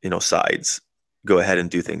 sides go ahead and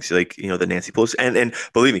do things like the Nancy Pelosi and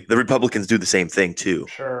believe me, the Republicans do the same thing too.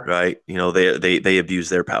 Sure. Right? They abuse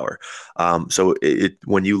their power. So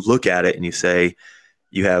when you look at it and you say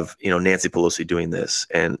you have Nancy Pelosi doing this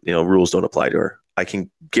and rules don't apply to her, I can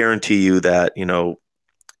guarantee you that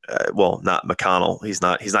well, not McConnell. He's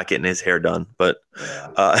not getting his hair done, but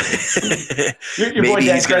your boy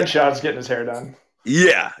Dan Crenshaw's getting his hair done.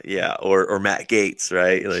 Yeah, or Matt Gaetz,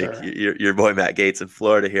 right? Like sure. your boy Matt Gaetz in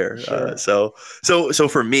Florida here. Sure. So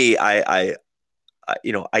for me, I'm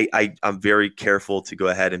very careful to go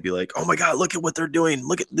ahead and be like, oh my God, look at what they're doing.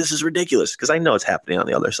 Look at this is ridiculous because I know it's happening on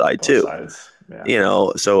the other side Both too. sides. Yeah.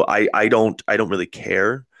 So I don't really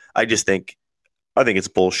care. I think it's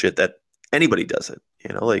bullshit that anybody does it.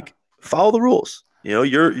 Like follow the rules.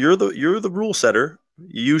 You're the rule setter.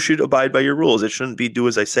 You should abide by your rules. It shouldn't be do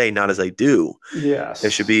as I say, not as I do. Yes.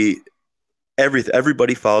 It should be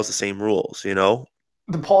everybody follows the same rules, The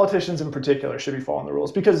politicians in particular should be following the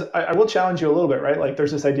rules because I will challenge you a little bit, right? Like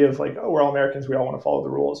there's this idea of like, oh, we're all Americans. We all want to follow the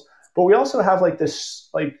rules. But we also have like this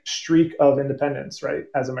like streak of independence, right?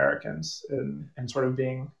 As Americans and sort of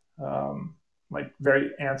being like very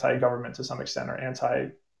anti-government to some extent or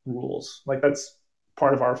anti-rules. Like that's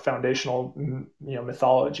part of our foundational,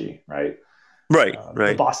 mythology, right? Right.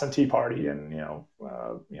 The Boston Tea Party, and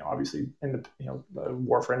obviously in the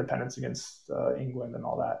war for independence against England and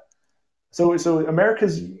all that. So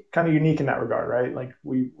America's kind of unique in that regard, right? Like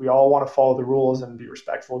we all want to follow the rules and be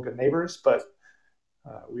respectful, good neighbors, but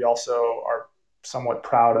we also are somewhat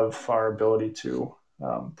proud of our ability to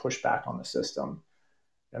push back on the system.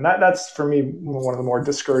 And that's for me one of the more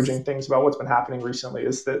discouraging things about what's been happening recently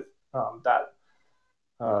is that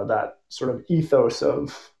that sort of ethos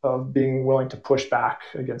of being willing to push back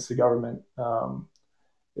against the government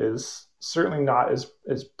is certainly not as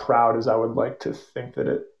proud as I would like to think that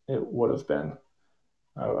it would have been.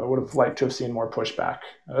 I would have liked to have seen more pushback,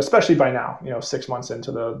 especially by now, 6 months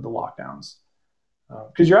into the lockdowns,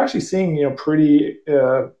 because you're actually seeing pretty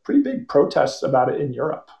big protests about it in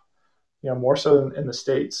Europe, more so in the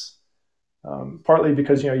States. Partly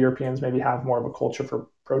because Europeans maybe have more of a culture for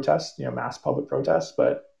protest, mass public protests,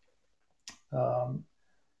 but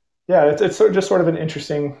it's just sort of an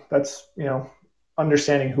interesting. That's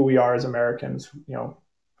understanding who we are as Americans,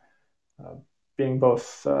 being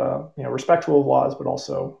both respectful of laws, but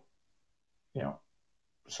also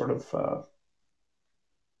sort of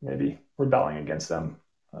maybe rebelling against them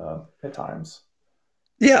at times.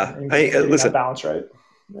 Yeah, listen. That balance, right?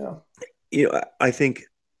 Yeah. I think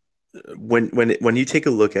when you take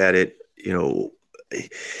a look at it,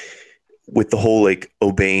 with the whole like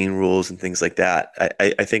obeying rules and things like that,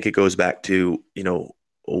 I think it goes back to,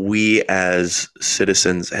 we as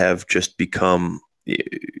citizens have just become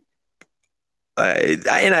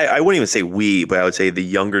I wouldn't even say we, but I would say the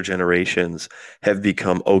younger generations have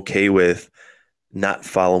become okay with not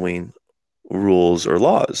following rules or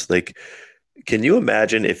laws. Like, can you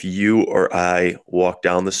imagine if you or I walked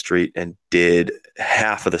down the street and did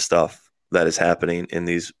half of the stuff that is happening in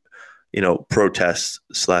these, protests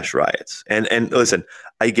 / riots? And listen,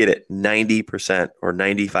 I get it. 90% or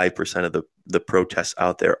 95% of the protests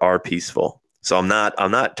out there are peaceful. So I'm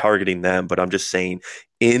not targeting them, but I'm just saying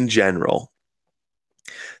in general,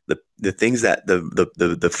 the things that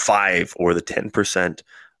the 5 or the 10%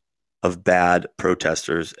 of bad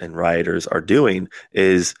protesters and rioters are doing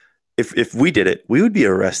is, if we did it, we would be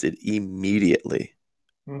arrested immediately.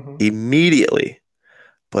 Mm-hmm. Immediately.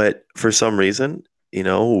 But for some reason,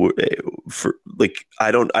 for like, I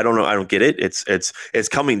don't know, I don't get it. It's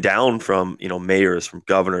coming down from, mayors, from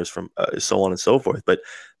governors, from so on and so forth. But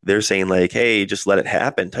they're saying like, hey, just let it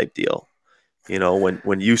happen type deal.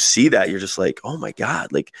 When you see that, you're just like, oh my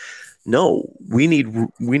God, like, no, we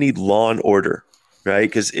need law and order, right?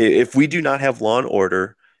 Because if we do not have law and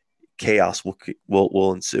order, chaos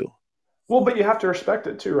will ensue. Well, but you have to respect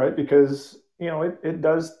it too, right? Because, it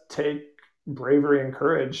does take bravery and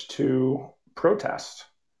courage to protest,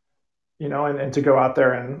 and to go out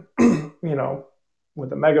there and,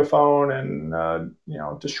 with a megaphone and,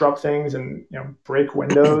 disrupt things and, break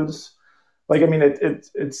windows. Like, I mean,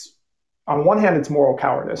 it's on one hand, it's moral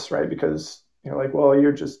cowardice, right? Because, like, well,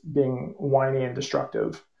 you're just being whiny and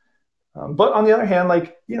destructive. But on the other hand,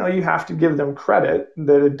 like, you have to give them credit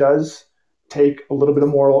that it does take a little bit of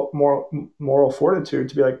moral fortitude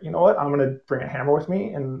to be like, you know what, I'm going to bring a hammer with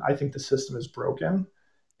me, and I think the system is broken,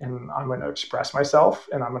 and I'm going to express myself,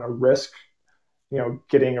 and I'm going to risk,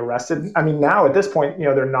 getting arrested. I mean, now at this point,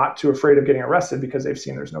 they're not too afraid of getting arrested because they've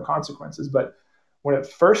seen there's no consequences. But when it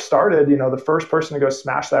first started, the first person to go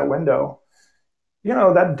smash that window,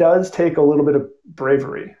 that does take a little bit of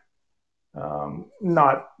bravery.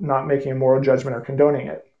 Not making a moral judgment or condoning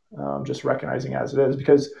it, just recognizing as it is,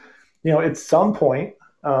 because at some point,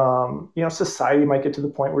 society might get to the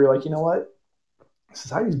point where you're like, you know what,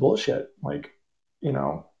 society's bullshit. Like,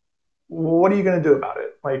 what are you going to do about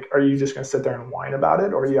it? Like, are you just going to sit there and whine about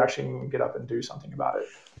it, or are you actually going to get up and do something about it?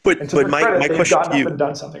 But my they've question gotten to up you, and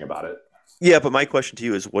done something about it. yeah, but my question to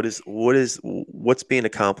you is, what's being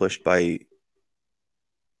accomplished by,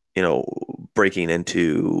 breaking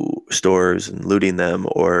into stores and looting them,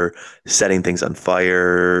 or setting things on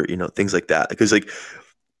fire, things like that? Because like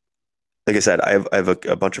I said, I have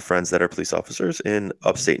a bunch of friends that are police officers in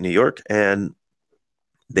upstate New York, and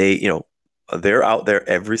they, they're out there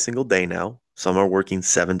every single day now. Some are working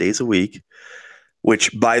 7 days a week,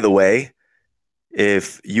 which, by the way,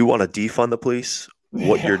 if you want to defund the police,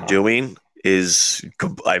 what you're doing is,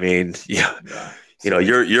 I mean, yeah,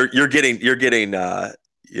 you're getting, you're getting the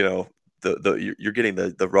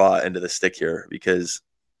raw end of the stick here, because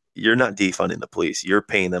you're not defunding the police. You're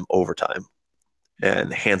paying them overtime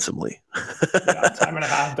and handsomely. Time and a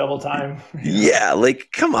half, double time. Yeah, like,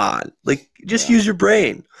 come on, like, just use your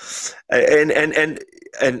brain. And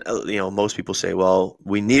most people say, well,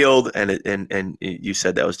 we kneeled, and you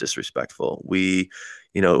said that was disrespectful. We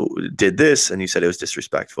did this, and you said it was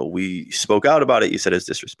disrespectful. We spoke out about it, you said it's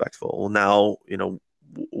disrespectful. Well, now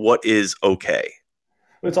what is okay?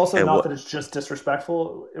 But it's also not that it's just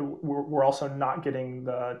disrespectful. We're also not getting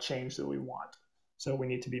the change that we want. So we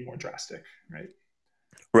need to be more drastic, right?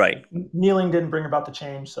 Right. Kneeling didn't bring about the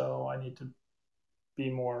change, so I need to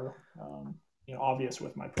be more, obvious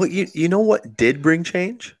with my protest. But you know what did bring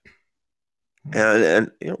change?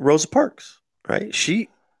 And Rosa Parks, right? She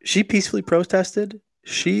peacefully protested.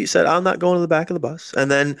 She said, "I'm not going to the back of the bus." And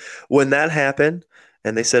then when that happened,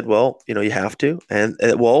 and they said, "Well, you have to," and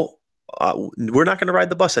we're not going to ride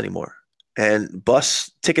the bus anymore. And bus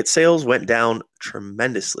ticket sales went down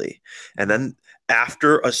tremendously. And then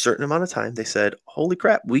after a certain amount of time, they said, holy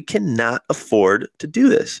crap, we cannot afford to do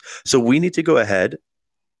this. So we need to go ahead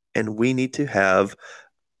and we need to have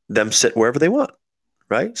them sit wherever they want,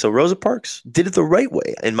 right? So Rosa Parks did it the right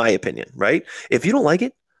way, in my opinion, right? If you don't like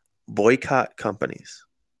it, boycott companies,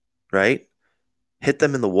 right? Hit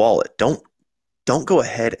them in the wallet. Don't go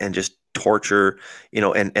ahead and just torture,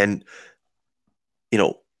 and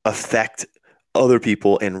affect other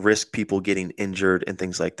people and risk people getting injured and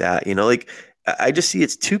things like that. Like, I just see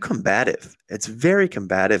it's too combative. It's very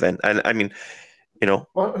combative. And I mean,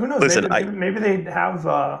 well, who knows? Listen, maybe they have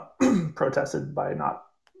protested by not,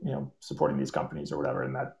 supporting these companies or whatever,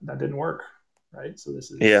 and that didn't work, right? So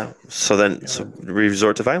this is So then, we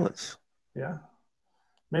resort to violence. Yeah,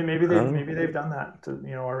 maybe they've done that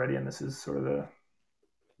already, and this is sort of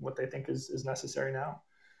what they think is necessary now.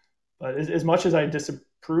 But as much as I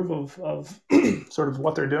disapprove of sort of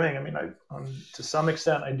what they're doing. I mean, to some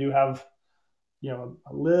extent, I do have, a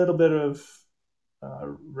little bit of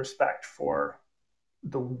respect for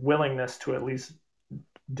the willingness to at least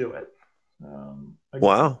do it.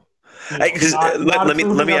 Wow.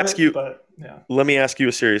 Let me ask you. But yeah. Let me ask you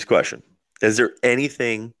a serious question. Is there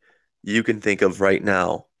anything you can think of right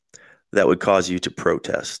now that would cause you to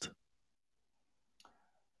protest?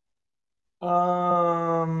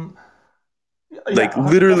 Like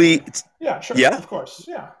literally. Definitely. Yeah, sure. Yeah. Of course.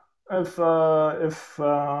 Yeah. If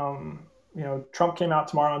Trump came out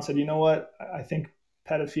tomorrow and said, you know what, I think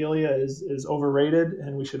pedophilia is overrated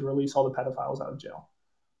and we should release all the pedophiles out of jail.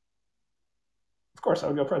 Of course, I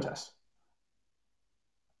would go protest.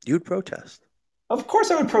 You would protest. Of course,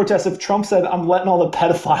 I would protest if Trump said, I'm letting all the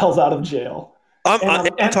pedophiles out of jail. I'm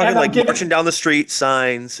talking like marching down the street,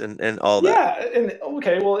 signs, and all that. Yeah, and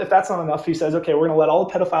okay, well, if that's not enough, he says, okay, we're going to let all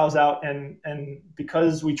the pedophiles out, and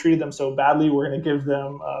because we treated them so badly, we're going to give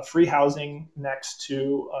them free housing next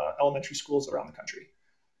to elementary schools around the country,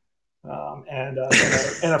 and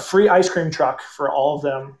a free ice cream truck for all of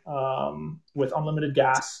them with unlimited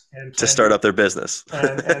gas and to start up their business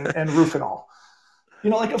and roof and all.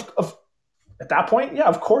 Like at that point, yeah,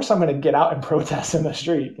 of course I'm going to get out and protest in the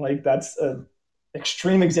street. Like that's a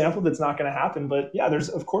extreme example that's not going to happen, but yeah, there's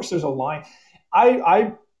a line.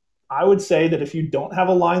 I would say that if you don't have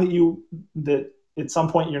a line that at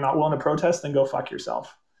some point you're not willing to protest, then go fuck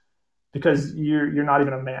yourself, because you're not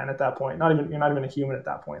even a man at that point. You're not even a human at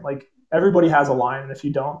that point. Like everybody has a line, and if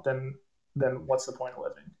you don't, then what's the point of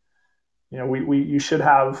living? You should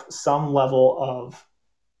have some level of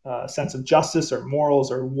sense of justice or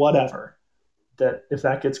morals or whatever, that if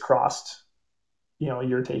that gets crossed,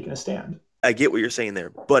 you're taking a stand. I get what you're saying there,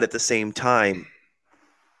 but at the same time,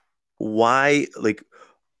 why, like,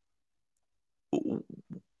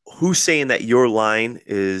 who's saying that your line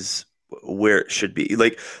is where it should be?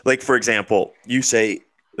 Like for example, you say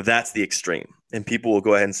that's the extreme, and people will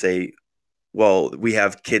go ahead and say, well, we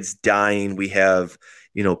have kids dying, we have,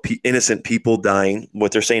 innocent people dying.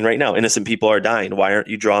 What they're saying right now, innocent people are dying. Why aren't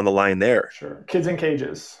you drawing the line there? Sure. Kids in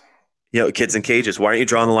cages. Kids in cages. Why aren't you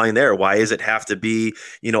drawing the line there? Why does it have to be,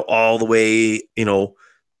 all the way,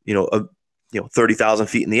 30,000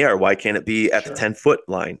 feet in the air? Why can't it be at the 10-foot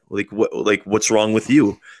line? What's wrong with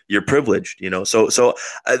you? You're privileged, So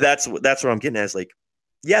that's what I'm getting at. Is like,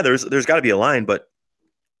 yeah, there's got to be a line, but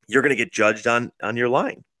you're going to get judged on your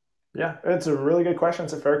line. Yeah, it's a really good question.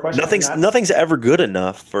 It's a fair question. Nothing's ever good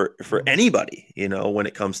enough for anybody, when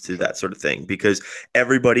it comes to that sort of thing, because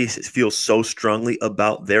everybody feels so strongly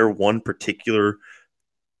about their one particular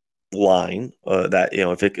line that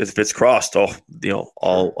if it's crossed,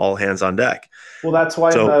 all hands on deck. Well, that's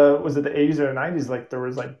why was it the 80s or 90s? Like there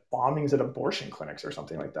was like bombings at abortion clinics or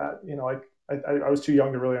something like that. I was too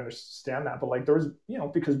young to really understand that, but like there was,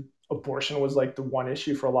 because abortion was like the one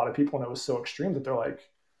issue for a lot of people, and it was so extreme that they're like,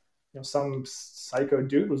 some psycho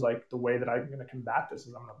dude was like, the way that I'm going to combat this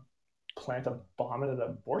is I'm going to plant a bomb at an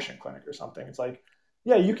abortion clinic or something. It's like,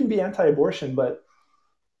 yeah, you can be anti-abortion, but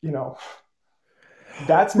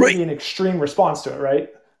that's maybe an extreme response to it,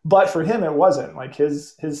 right? But for him, it wasn't. Like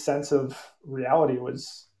his sense of reality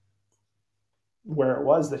was where it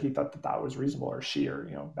was, that he thought that was reasonable, or she, or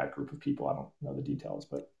that group of people. I don't know the details,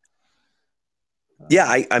 but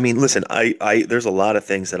yeah, I mean, listen, I there's a lot of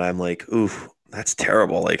things that I'm like, oof, that's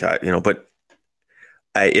terrible. Like but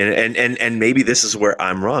and maybe this is where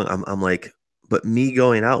I'm wrong. I'm like, but me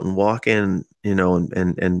going out and walking,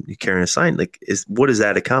 and carrying a sign, like, what is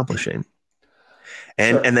that accomplishing?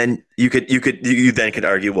 And sure. And then you could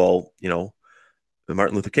argue, well,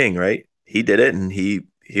 Martin Luther King, right? He did it, and he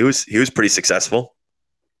was pretty successful.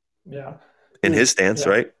 Yeah. In his stance,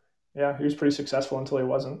 right? Yeah, he was pretty successful until he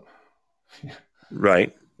wasn't.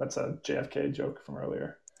 Right. That's a JFK joke from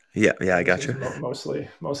earlier. Yeah, I got you. Mostly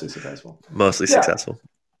successful. Mostly successful.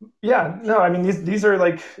 Yeah, no, I mean these are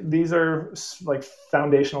like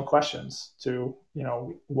foundational questions to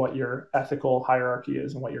what your ethical hierarchy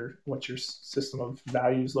is, and what your system of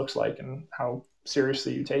values looks like, and how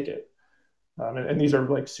seriously you take it. And these are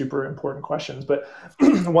like super important questions. But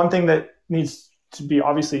one thing that needs to be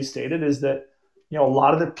obviously stated is that a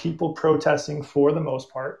lot of the people protesting, for the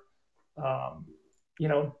most part,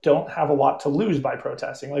 don't have a lot to lose by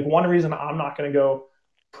protesting. Like one reason I'm not going to go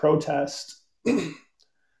protest,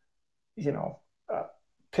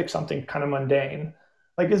 pick something kind of mundane,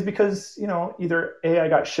 like, is because, either I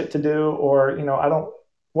got shit to do, or,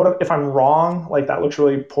 what if I'm wrong? Like that looks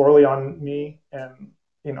really poorly on me, and,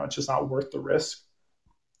 it's just not worth the risk.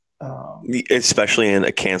 Especially in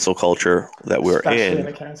a cancel culture that we're in. Especially in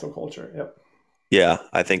a cancel culture. Yep. Yeah.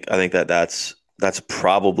 I think that's that's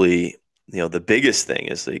probably, the biggest thing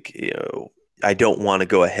is like, I don't want to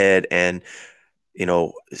go ahead and,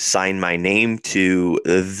 sign my name to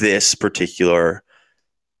this particular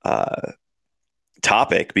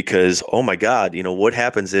topic because, oh my God, what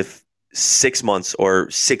happens if 6 months or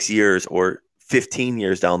 6 years or 15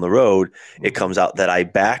 years down the road, it comes out that I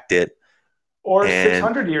backed it. Or And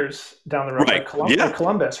 600 years down the road, right. like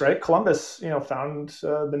Columbus, right? Columbus, found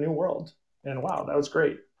the New World. And wow, that was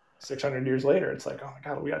great. 600 years later, it's like, oh my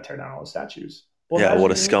God, we got to tear down all the statues. Well, Yeah,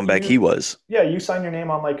 what a imagine scumbag he was. Yeah, you sign your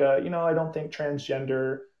name on like I don't think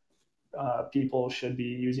transgender people should be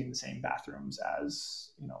using the same bathrooms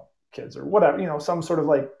as, kids or whatever, some sort of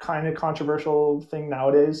like kind of controversial thing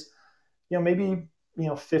nowadays. Maybe,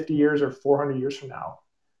 50 years or 400 years from now,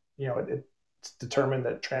 it's determined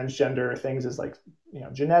that transgender things is like,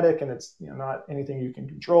 genetic and it's, not anything you can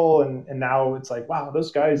control. And now it's like, wow,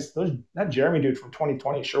 that Jeremy dude from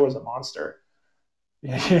 2020 sure was a monster.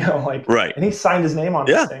 Right. And he signed his name on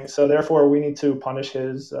Yeah. this thing. So therefore we need to punish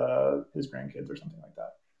his grandkids or something like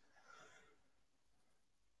that.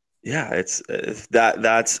 Yeah, it's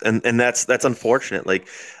that's unfortunate. Like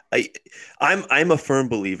I'm a firm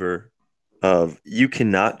believer of you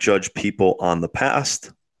cannot judge people on the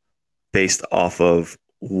past based off of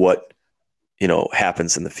what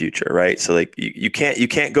happens in the future, right? So like you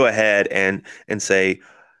can't go ahead and say,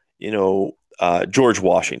 George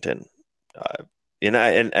Washington,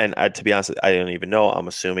 to be honest, I don't even know. I'm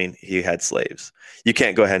assuming he had slaves. You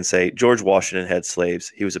can't go ahead and say George Washington had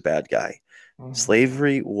slaves. He was a bad guy. Mm-hmm.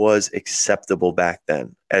 Slavery was acceptable back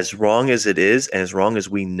then. As wrong as it is, and as wrong as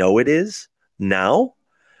we know it is now,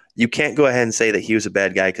 you can't go ahead and say that he was a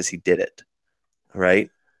bad guy because he did it,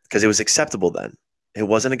 right? Because it was acceptable then. It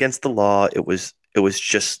wasn't against the law. It was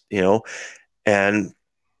just, and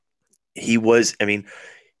he was,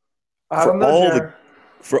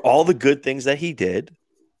 for all the good things that he did,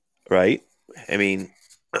 right?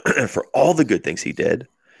 For all the good things he did,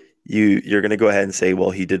 you're going to go ahead and say,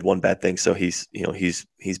 well, he did one bad thing, so he's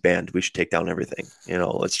banned. We should take down everything.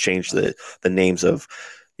 Let's change the names of,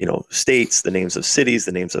 states, the names of cities,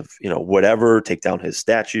 the names of, whatever, take down his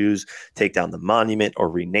statues, take down the monument or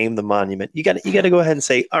rename the monument. You got to go ahead and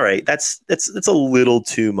say, all right, that's a little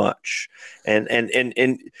too much. And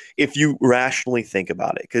if you rationally think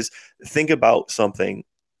about it, because think about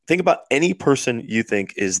any person you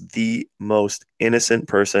think is the most innocent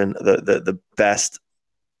person, the best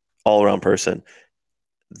all-around person.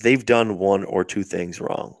 They've done one or two things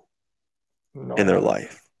wrong in their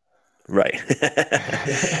life. Right.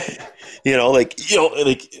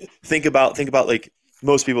 Think about like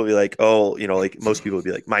most people would be like, oh, most people would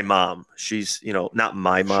be like, my mom, she's, not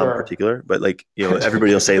my mom in particular, but like,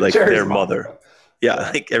 everybody will say like their mother. Yeah.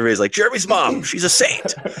 Like everybody's like, Jeremy's mom, she's a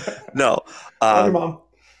saint. No. Love your mom.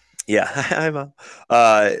 Yeah. Hi, Mom.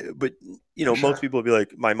 But, most people would be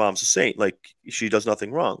like, my mom's a saint. Like she does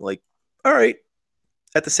nothing wrong. Like, all right.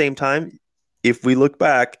 At the same time, if we look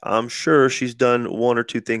back, I'm sure she's done one or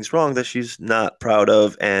two things wrong that she's not proud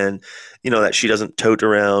of and, that she doesn't tote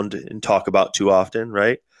around and talk about too often,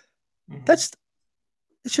 right? Mm-hmm. It's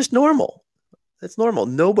just normal. That's normal.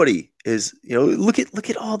 Nobody is, look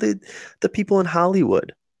at all the people in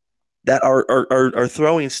Hollywood that are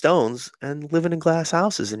throwing stones and living in glass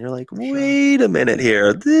houses. And you're like, wait a minute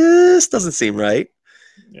here. This doesn't seem right.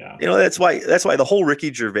 Yeah. That's why the whole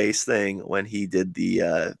Ricky Gervais thing when he did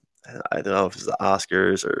the I don't know if it was the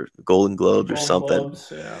Oscars or Golden Globes or something.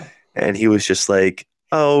 Yeah. And he was just like,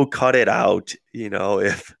 oh, cut it out.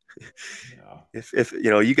 If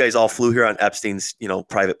you guys all flew here on Epstein's,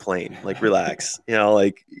 private plane, like relax,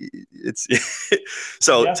 like it's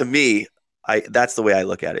so to me, that's the way I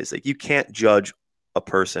look at it. Is like, you can't judge a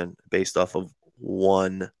person based off of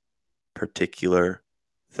one particular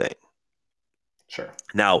thing. Sure.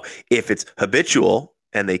 Now, if it's habitual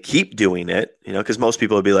and they keep doing it, because most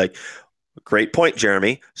people would be like, great point,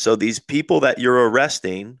 Jeremy. So these people that you're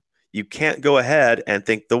arresting, you can't go ahead and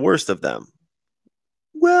think the worst of them.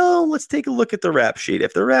 Well, let's take a look at the rap sheet.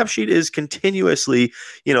 If the rap sheet is continuously,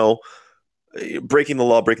 breaking the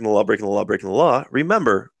law,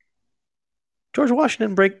 remember, George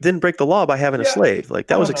Washington didn't break the law by having a slave. Like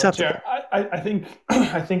that was acceptable. I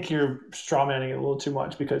think you're strawmanning it a little too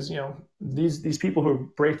much because these people who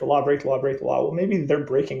break the law. Well, maybe they're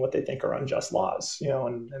breaking what they think are unjust laws.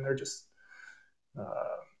 And they're just,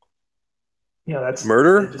 that's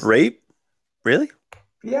murder, rape, really.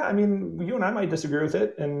 Yeah, I mean, you and I might disagree with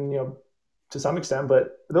it, and to some extent,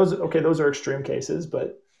 but those are extreme cases.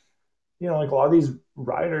 But like a lot of these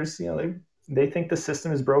rioters, they think the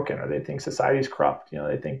system is broken or they think society is corrupt.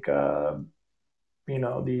 They think,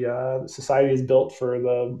 the society is built for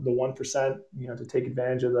the 1%, to take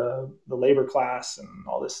advantage of the labor class and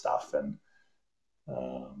all this stuff. And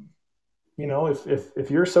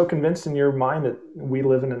if you're so convinced in your mind that we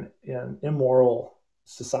live in an immoral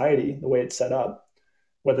society, the way it's set up,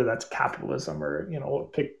 whether that's capitalism or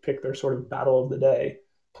pick their sort of battle of the day,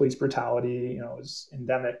 police brutality, is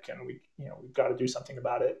endemic, and we've got to do something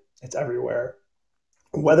about it. It's everywhere.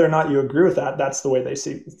 Whether or not you agree with that, that's the way they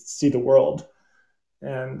see the world,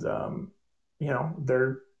 and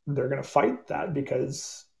they're going to fight that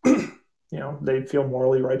because they feel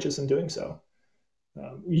morally righteous in doing so.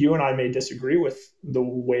 You and I may disagree with the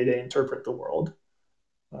way they interpret the world,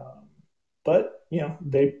 but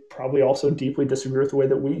they probably also deeply disagree with the way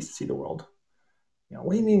that we see the world.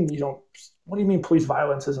 What do you mean what do you mean police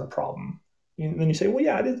violence isn't a problem? And then you say, well,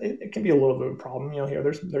 yeah, it can be a little bit of a problem. Here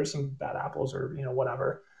there's some bad apples or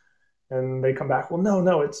whatever. And they come back, well,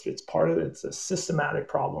 no, it's part of it. It's a systematic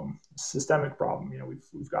problem, a systemic problem.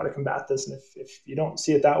 We've got to combat this. And if you don't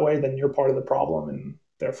see it that way, then you're part of the problem, and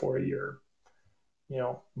therefore you're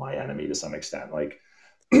my enemy to some extent. Like,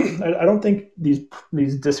 I don't think these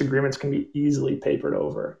disagreements can be easily papered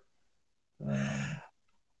over.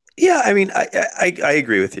 Yeah, I mean, I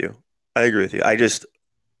agree with you. I just,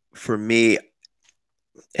 for me,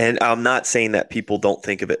 and I'm not saying that people don't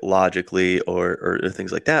think of it logically or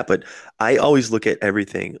things like that, but I always look at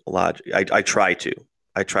everything logically. I try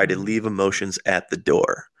to leave emotions at the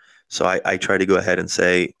door. So I try to go ahead and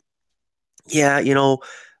say, yeah,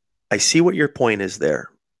 I see what your point is there.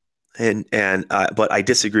 But I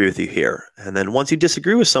disagree with you here. And then once you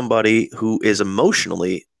disagree with somebody who is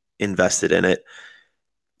emotionally invested in it,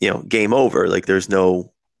 game over. Like there's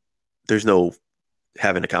no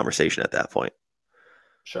having a conversation at that point.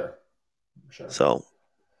 Sure. So,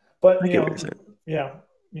 but yeah,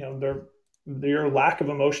 their lack of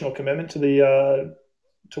emotional commitment to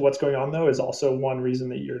what's going on though is also one reason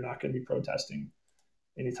that you're not going to be protesting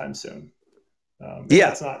anytime soon.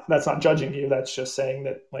 That's not judging you. That's just saying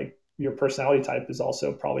that like your personality type is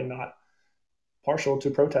also probably not partial to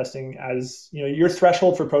protesting, as your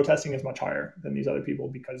threshold for protesting is much higher than these other people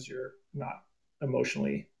because you're not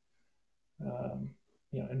emotionally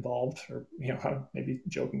involved, or maybe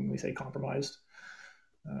jokingly say compromised,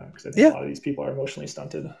 because I think a lot of these people are emotionally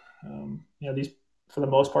stunted. These, for the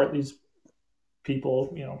most part, these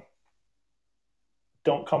people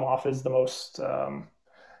don't come off as the most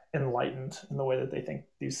enlightened in the way that they think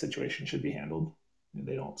these situations should be handled.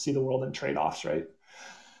 They don't see the world in trade-offs, right?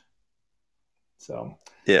 So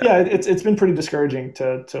it's been pretty discouraging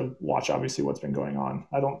to watch, obviously, what's been going on.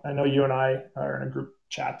 I know you and I are in a group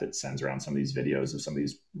chat that sends around some of these videos of some of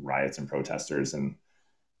these riots and protesters, and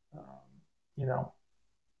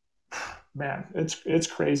man, it's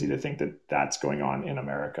crazy to think that that's going on in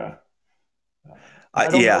America. I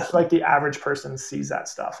don't know if like the average person sees that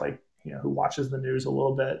stuff, like who watches the news a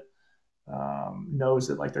little bit, knows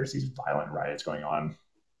that like there's these violent riots going on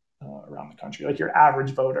around the country. Like your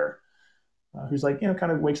average voter, who's like,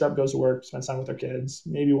 kind of wakes up, goes to work, spends time with their kids,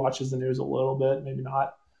 maybe watches the news a little bit, maybe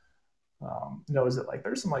not, knows that like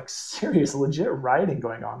there's some like serious, legit rioting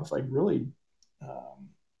going on with like really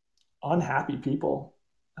unhappy people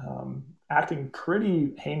acting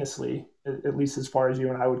pretty heinously, at least as far as you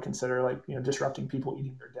and I would consider, like, disrupting people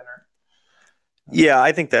eating their dinner. Yeah,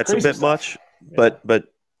 I think that's a bit stuff. much, but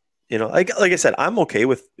like I said, I'm okay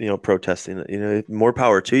with, protesting, more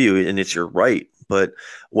power to you, and it's your right. But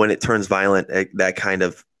when it turns violent, that kind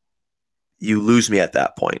of, you lose me at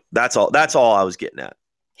that point. That's all I was getting at.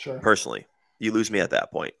 Sure. Personally, you lose me at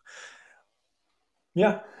that point.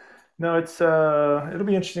 Yeah. No, it'll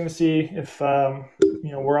be interesting to see if,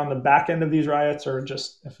 we're on the back end of these riots or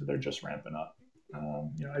just if they're just ramping up.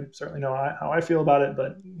 I certainly know how I feel about it,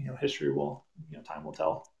 but history will, time will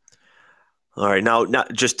tell. All right, now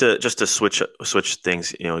just to switch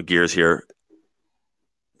things, gears here.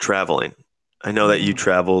 Traveling. I know that you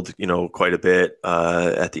traveled, quite a bit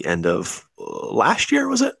at the end of last year,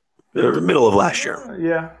 was it? Or middle of last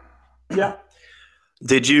year? Yeah.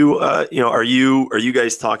 Did you, are you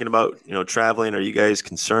guys talking about, traveling? Are you guys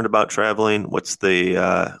concerned about traveling? What's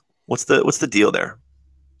the deal there?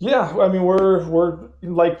 Yeah, I mean, we're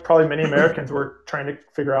like probably many Americans, we're trying to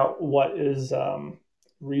figure out what is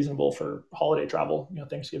reasonable for holiday travel,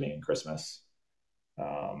 Thanksgiving and Christmas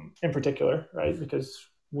in particular, right? Because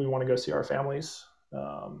we want to go see our families.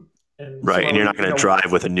 And you're not going to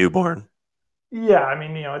drive with a newborn. Yeah, I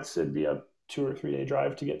mean, it'd be a 2 or 3 day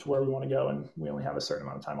drive to get to where we want to go, and we only have a certain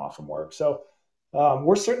amount of time off from work. So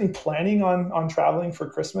we're certainly planning on traveling for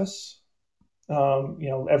Christmas.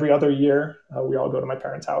 Every other year we all go to my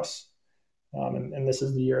parents' house, and this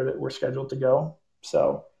is the year that we're scheduled to go.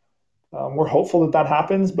 So we're hopeful that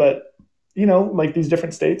happens, but like these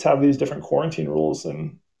different states have these different quarantine rules,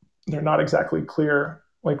 and they're not exactly clear.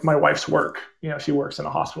 Like my wife's work, she works in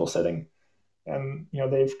a hospital setting, and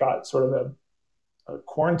they've got sort of a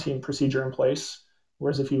quarantine procedure in place.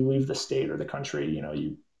 Whereas if you leave the state or the country,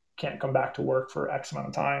 you can't come back to work for X amount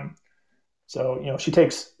of time. So, she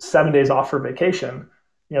takes 7 days off for vacation,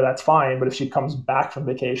 that's fine. But if she comes back from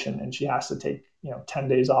vacation and she has to take, 10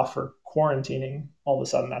 days off for quarantining, all of a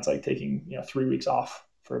sudden that's like taking, 3 weeks off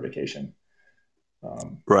for a vacation.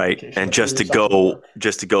 Right. Vacation, And 3 weeks off of work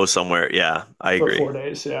just to go somewhere. Yeah, I for agree. 4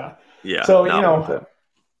 days. Yeah. Yeah. So, no.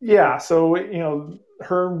 yeah. So,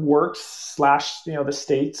 her work / the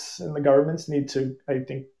states and the governments need to, I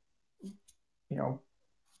think,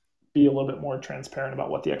 be a little bit more transparent about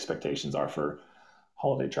what the expectations are for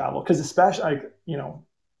holiday travel. Because especially, like,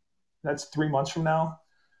 that's 3 months from now.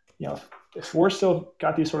 If we're still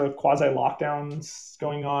got these sort of quasi lockdowns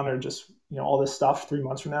going on, or just all this stuff 3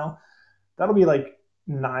 months from now, that'll be like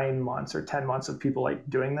 9 months or 10 months of people like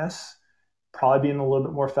doing this, probably being a little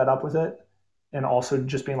bit more fed up with it, and also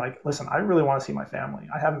just being like, listen, I really want to see my family.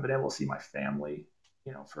 I haven't been able to see my family,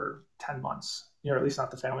 for 10 months, or at least not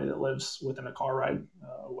the family that lives within a car ride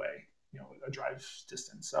away, a drive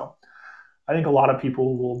distance. So I think a lot of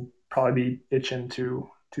people will probably be itching to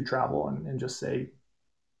travel and just say,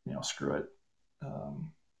 screw it.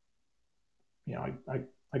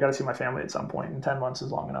 I got to see my family at some point, and 10 months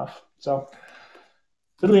is long enough. So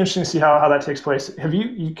it'll be interesting to see how that takes place. Have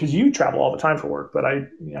because you travel all the time for work, but I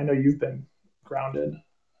know you've been grounded.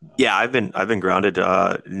 Yeah, I've been grounded,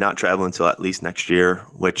 not traveling until at least next year,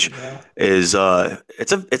 which is that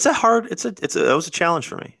was a challenge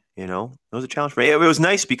for me. It was a challenge for me. It was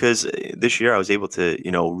nice because this year I was able to,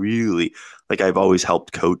 really, like, I've always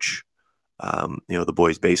helped coach, the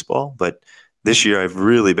boys baseball, but this year I've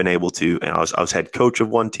really been able to, and I was head coach of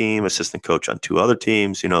one team, assistant coach on two other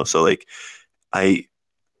teams, so like I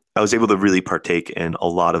was able to really partake in a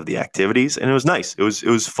lot of the activities, and it was nice. It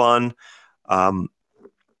was fun. I'm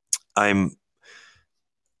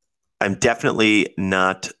definitely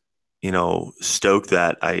not, stoked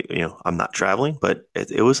that I'm not traveling, but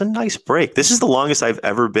it was a nice break. This is the longest I've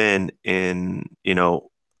ever been in, well,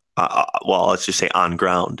 let's just say on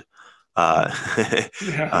ground,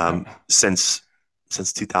 since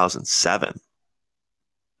 2007.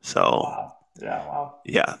 So wow.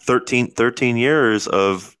 Yeah, 13 years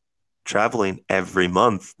of traveling every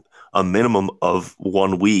month, a minimum of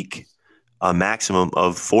 1 week, a maximum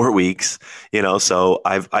of 4 weeks, so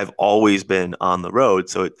I've always been on the road.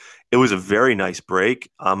 So it was a very nice break.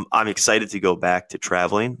 I'm excited to go back to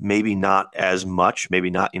traveling, maybe not as much, maybe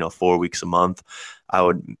not, 4 weeks a month. I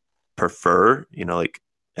would prefer, like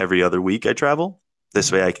every other week I travel.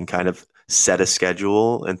 This way I can kind of set a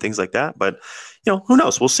schedule and things like that. But, who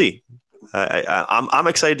knows? We'll see. I'm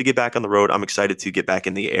excited to get back on the road. I'm excited to get back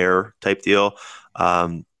in the air type deal.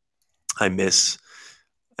 I miss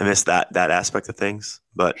that aspect of things,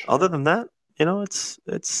 but other than that, it's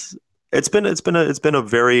been a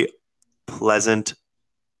very pleasant,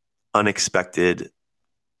 unexpected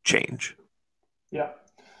change. Yeah,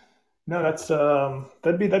 no, that's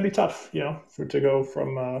that'd be tough, to go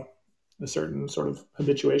from a certain sort of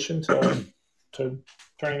habituation to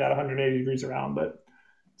turning that 180 degrees around. But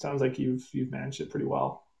it sounds like you've managed it pretty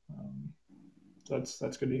well. So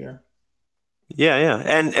that's good to hear. Yeah,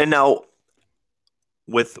 and now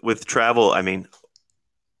with travel, I mean,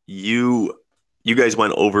 you guys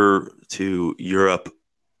went over to Europe,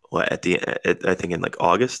 what, I think in like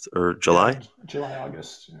August or July? Yeah, July,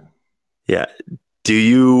 August. Yeah. Yeah. Do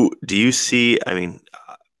you see, I mean,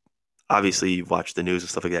 obviously you've watched the news and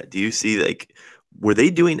stuff like that. Do you see, like, were they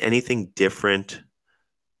doing anything different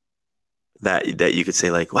that you could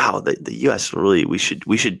say, like, wow, the US really, we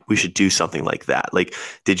should do something like that? Like,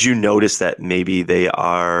 did you notice that maybe they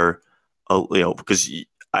are, because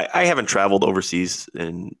I haven't traveled overseas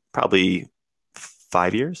in probably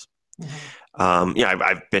 5 years. Mm-hmm.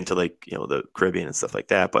 I've been to, like, the Caribbean and stuff like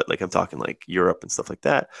that, but like I'm talking like Europe and stuff like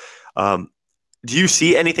that. Do you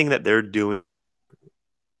see anything that they're doing,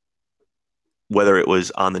 whether it was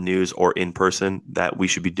on the news or in person, that we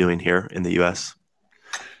should be doing here in the US?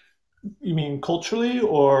 You mean culturally,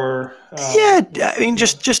 or? Yeah, I mean,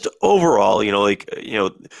 just overall, do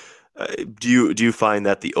you find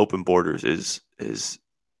that the open borders is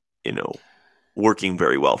working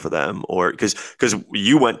very well for them, or because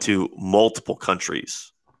you went to multiple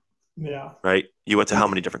countries, Yeah. right? You went to how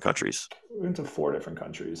many different countries? We went to 4 different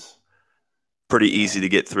countries. Pretty easy to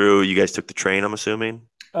get through. You guys took the train, I'm assuming.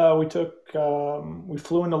 We took we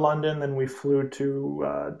flew into London, then we flew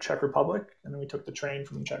to Czech Republic, and then we took the train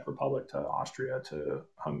from the Czech Republic to Austria to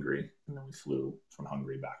Hungary, and then we flew from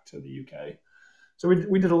Hungary back to the UK. So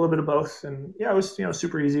we did a little bit of both, and yeah, it was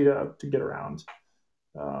super easy to get around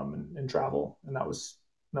and travel, and that was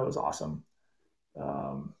awesome.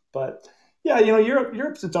 But yeah,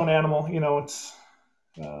 Europe's its own animal. It's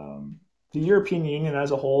the European Union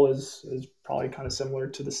as a whole is probably kind of similar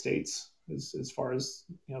to the States as far as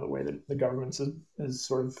the way that the government is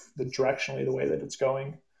sort of directionally the way that it's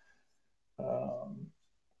going.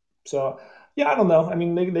 So yeah, I don't know. I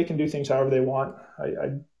mean, they can do things however they want.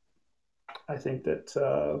 I think that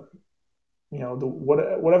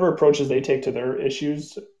whatever approaches they take to their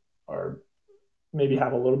issues are maybe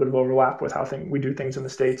have a little bit of overlap with how we do things in the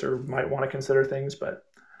States, or might want to consider things. But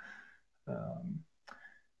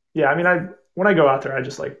yeah, I mean, when I go out there, I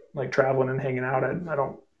just like traveling and hanging out.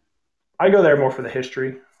 I go there more for the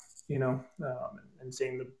history, and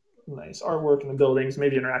seeing the nice artwork and the buildings,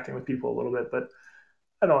 maybe interacting with people a little bit. But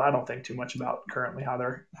I don't think too much about currently how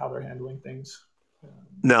they're handling things.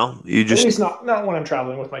 No, you just at least not when I'm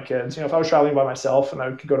traveling with my kids. If I was traveling by myself and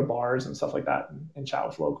I could go to bars and stuff like that and chat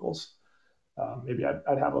with locals, maybe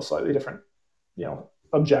I'd have a slightly different,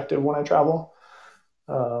 objective when I travel,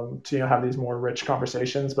 to have these more rich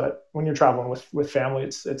conversations. But when you're traveling with family,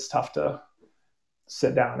 it's tough to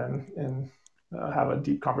sit down and have a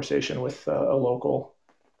deep conversation with a local,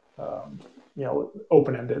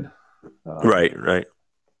 open-ended. Right.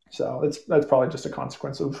 So that's probably just a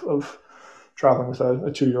consequence of traveling with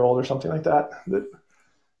a 2-year-old or something like that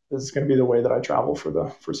is going to be the way that I travel for the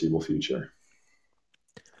foreseeable future.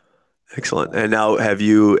 Excellent. And now, have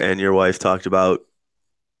you and your wife talked about,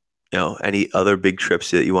 any other big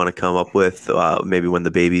trips that you want to come up with, maybe when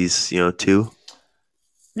the baby's, 2?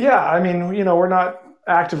 Yeah, I mean, we're not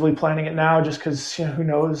actively planning it now just because, who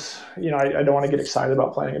knows, I don't want to get excited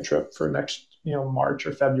about planning a trip for next, March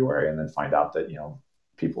or February and then find out that,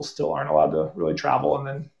 people still aren't allowed to really travel and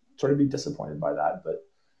then sort of be disappointed by that. But,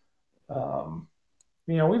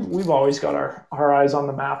 we've always got our eyes on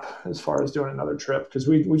the map as far as doing another trip, because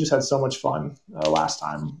we just had so much fun last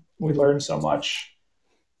time. We learned so much.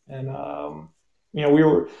 And, I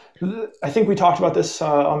think we talked about this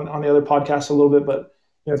on the other podcast a little bit, but,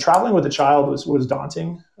 traveling with a child was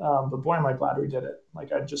daunting. But boy, am I glad we did it.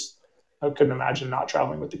 Like, I couldn't imagine not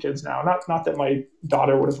traveling with the kids now. Not that my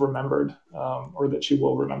daughter would have remembered or that she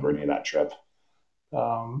will remember any of that trip.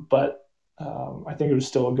 But I think it was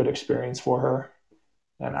still a good experience for her.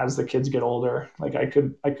 And as the kids get older, like I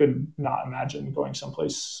could not imagine going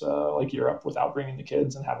someplace like Europe without bringing the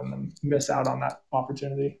kids and having them miss out on that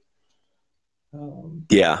opportunity.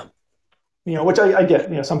 Yeah. Which I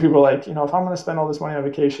get. Some people are like, if I'm going to spend all this money on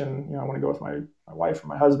vacation, I want to go with my wife or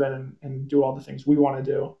my husband and do all the things we want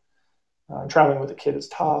to do. Traveling with a kid is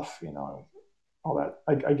tough, all that.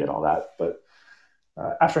 I get all that. But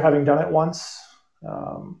after having done it once,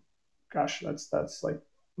 gosh, that's like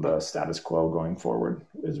the status quo going forward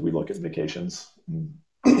as we look at vacations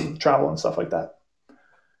and travel and stuff like that.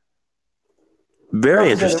 Very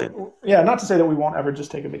interesting. Not to say that we won't ever just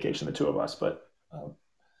take a vacation, the two of us, but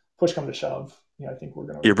push come to shove, I think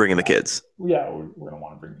You're bringing the kids. Yeah, we're going to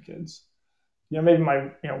want to bring the kids. Maybe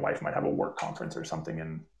my wife might have a work conference or something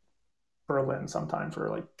in Berlin sometime for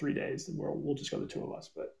like 3 days where we'll just go the two of us.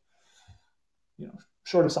 But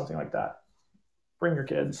short of something like that, bring your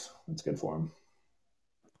kids. It's good for them.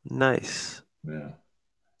 Nice. Yeah.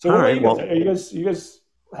 So are you guys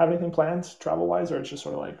have anything planned travel wise, or it's just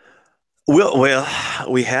sort of like? Well,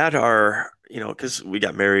 we had our, because we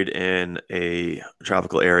got married in a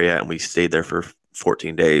tropical area and we stayed there for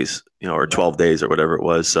 14 days, or 12 days or whatever it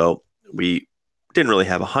was. So we didn't really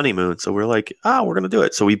have a honeymoon. So we're like, we're going to do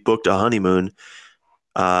it. So we booked a honeymoon.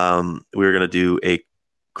 We were going to do a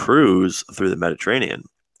cruise through the Mediterranean.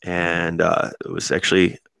 And it was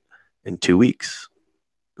actually in 2 weeks.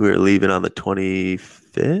 We were leaving on the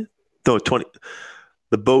 25th. No,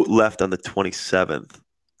 the boat left on the 27th.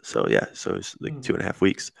 So yeah, so it was like 2.5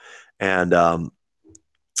 weeks. And, I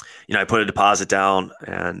put a deposit down,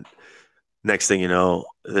 and next thing you know,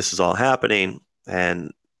 this is all happening.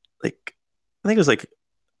 And like, I think it was like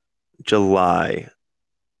July.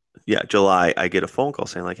 Yeah, July, I get a phone call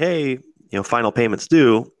saying like, hey, final payment's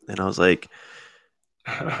due. And I was like,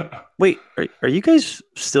 wait, are you guys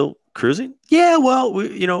still cruising? Yeah, well,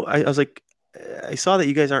 I was like, I saw that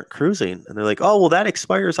you guys aren't cruising. And they're like, oh, well, that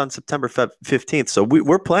expires on September 15th. So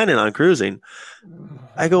we're planning on cruising.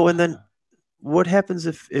 I go, and then what happens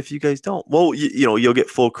if you guys don't? Well, you'll get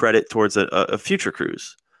full credit towards a future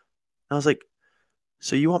cruise. And I was like,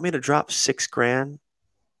 so you want me to drop $6,000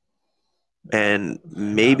 and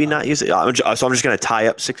maybe not use it. So I'm just going to tie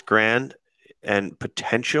up $6,000 and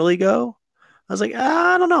potentially go. I was like,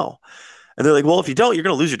 I don't know. And they're like, well, if you don't, you're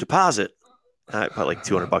going to lose your deposit. And I put like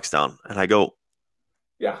 $200 down, and I go,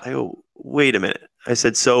 wait a minute. I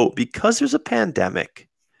said, so because there's a pandemic,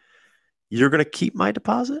 you're going to keep my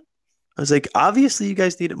deposit? I was like, obviously you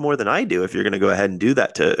guys need it more than I do if you're going to go ahead and do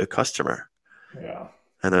that to a customer. Yeah.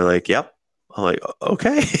 And they're like, yep. I'm like,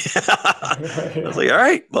 okay. I was like, all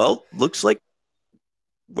right, well, looks like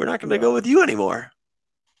we're not going to go with you anymore.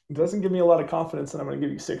 It doesn't give me a lot of confidence that I'm going to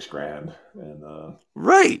give you $6,000, and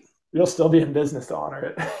right. You'll still be in business to honor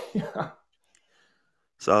it. Yeah.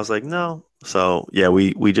 So I was like, no. So yeah,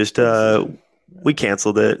 we just we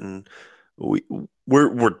canceled it, and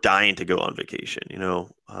we're dying to go on vacation,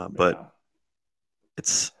 but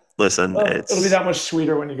it's. Listen, it'll be that much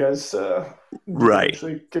sweeter when you guys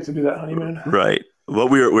actually get to do that honeymoon. Right. Well,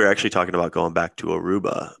 we're actually talking about going back to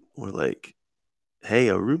Aruba. We're like, hey,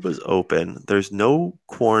 Aruba's open. There's no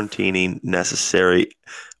quarantining necessary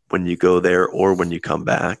when you go there or when you come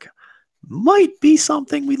back. Might be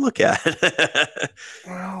something we look at.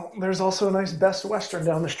 Well, there's also a nice Best Western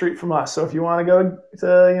down the street from us. So if you want to go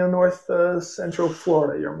to North Central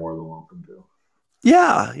Florida, you're more than welcome to.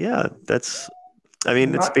 Yeah. That's. I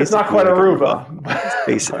mean, it's not quite Aruba.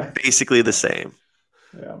 It's basically the same.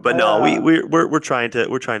 Yeah, but no, we're trying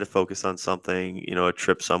to focus on something, a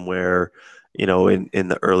trip somewhere, in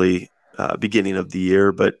the early beginning of the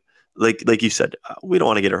year. But like you said, we don't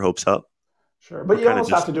want to get our hopes up. Sure, but you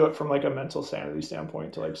almost have to do it from like a mental sanity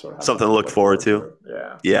standpoint to like sort of have something to look forward to.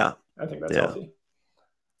 Yeah. I think that's healthy.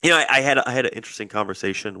 I had an interesting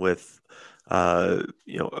conversation with a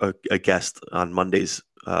guest on Monday's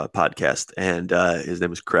podcast, and his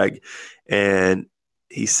name is Craig, and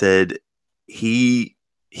he said he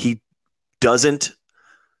doesn't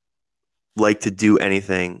like to do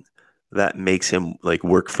anything that makes him like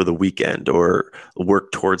work for the weekend or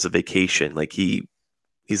work towards a vacation. Like he's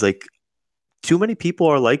like, too many people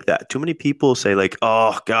are like that. Too many people say like,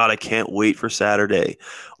 oh God, I can't wait for Saturday,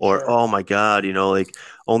 or sure. Oh my God, like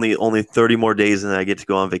only 30 more days and then I get to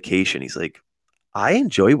go on vacation. He's like, I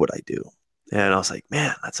enjoy what I do. And I was like,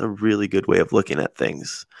 man, that's a really good way of looking at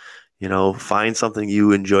things. Find something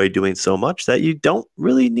you enjoy doing so much that you don't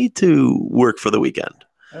really need to work for the weekend.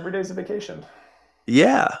 Every day's a vacation.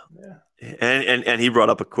 Yeah. And he brought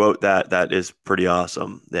up a quote that is pretty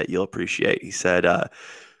awesome that you'll appreciate. He said,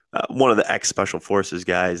 one of the ex-Special Forces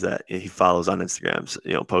guys that he follows on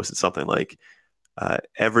Instagram, posted something like,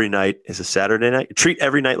 every night is a Saturday night. Treat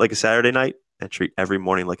every night like a Saturday night and treat every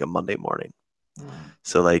morning like a Monday morning.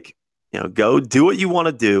 So like, go do what you want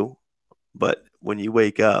to do, but when you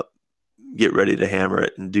wake up, get ready to hammer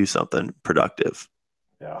it and do something productive.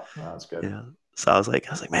 Yeah, that's good. Yeah. So I was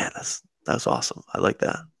like, man, that's awesome. I like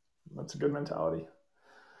that. That's a good mentality.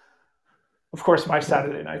 Of course, my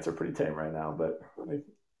Saturday nights are pretty tame right now, but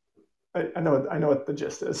I know what the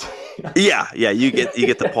gist is. Yeah, you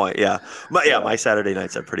get the point. Yeah, my Saturday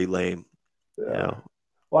nights are pretty lame. Yeah.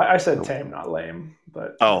 Well, I said tame, not lame,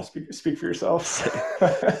 but speak for yourself.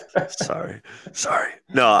 Sorry.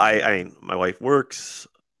 No, I mean, my wife works.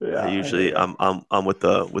 Yeah, usually I'm with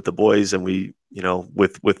the boys, and we,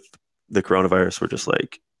 with the coronavirus, we're just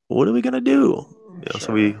like, what are we gonna do? Sure.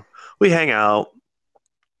 So we hang out.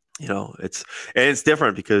 It's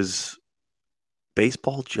different because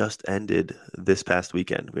baseball just ended this past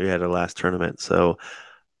weekend. We had our last tournament, so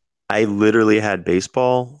I literally had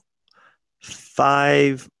baseball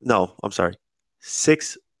 6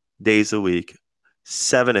 days a week,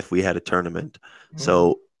 7 if we had a tournament.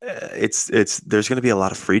 So it's there's going to be a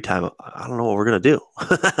lot of free time. I don't know what we're going to do.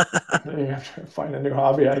 You have to find a new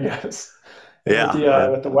hobby, I guess. Yeah.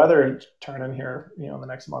 With the weather turning here, in the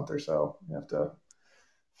next month or so, you have to.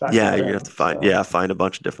 You have to find a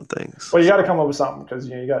bunch of different things. Well, you got to come up with something because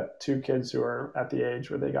you got 2 kids who are at the age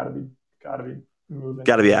where they got to be moving.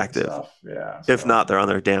 Got to be active. Stuff. Yeah. If not, they're on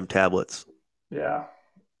their damn tablets. Yeah.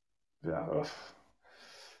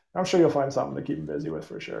 I'm sure you'll find something to keep them busy with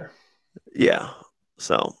for sure. Yeah.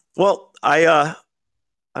 So, well, I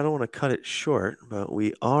don't want to cut it short, but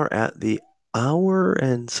we are at the hour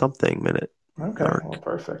and something minute. Okay. Mark. Well,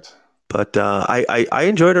 perfect. But I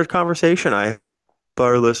enjoyed our conversation. I hope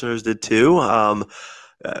our listeners did too.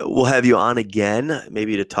 We'll have you on again,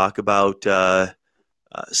 maybe to talk about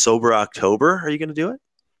Sober October. Are you going to do it?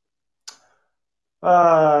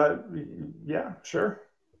 Yeah, sure.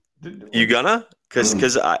 You gonna?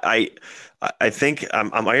 Because I think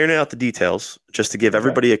I'm ironing out the details just to give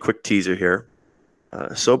everybody a quick teaser here.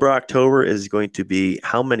 Sober October is going to be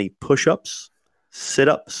how many push-ups,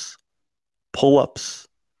 sit-ups, pull-ups,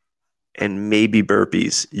 and maybe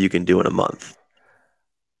burpees you can do in a month.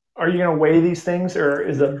 Are you going to weigh these things, or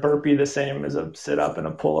is a burpee the same as a sit up and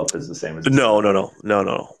a pull up is the same as a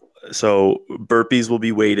No. So burpees will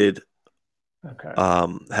be weighted, Okay.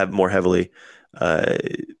 have more heavily.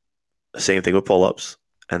 Same thing with pull ups,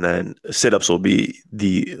 and then sit ups will be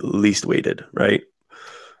the least weighted, right?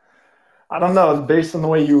 I don't know. Based on the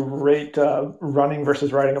way you rate running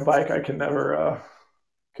versus riding a bike, I can never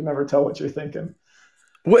tell what you're thinking.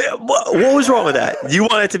 What was wrong with that? You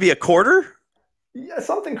want it to be a quarter? Yeah,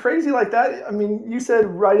 something crazy like that. I mean, you said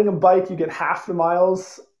riding a bike, you get half the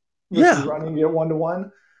miles versus running, you get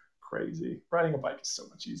 1-to-1. Crazy. Riding a bike is so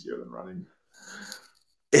much easier than running.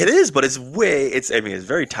 It is, but it's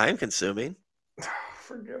very time consuming.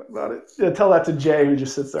 Forget about it. Yeah, tell that to Jay, who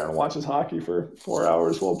just sits there and watches hockey for 4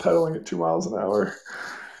 hours while pedaling at 2 miles an hour.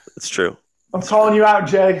 That's true. I'm calling you out,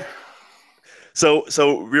 Jay. So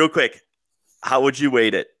real quick, how would you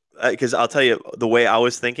weight it? Because I'll tell you the way I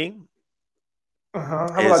was thinking. How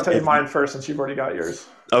about I tell you mine first, since you've already got yours?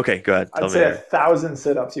 Okay, go ahead. I'd say 1,000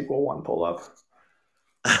 sit-ups equal 1 pull-up.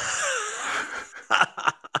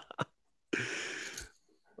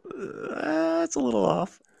 That's a little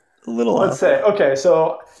off. Let's say, okay,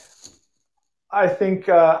 so I think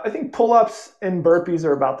pull-ups and burpees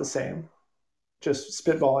are about the same. Just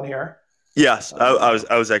spitballing here. Yes,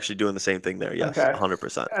 I was actually doing the same thing there. Yes, okay.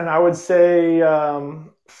 100%. And I would say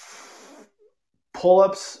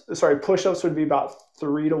push-ups would be about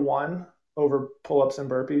 3-to-1 over pull-ups and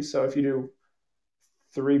burpees. So if you do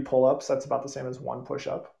 3 pull-ups, that's about the same as 1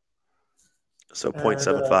 push-up. So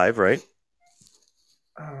 0.75, right?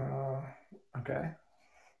 Okay.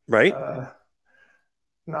 Right?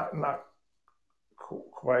 Not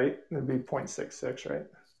quite. It'd be 0.66, right?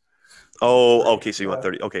 Oh, okay. So you want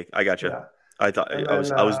 30? Okay, I got you. Yeah. I thought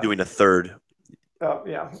I was doing a third. Oh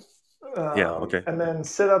yeah. Yeah. Okay. And then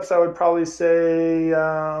sit-ups, I would probably say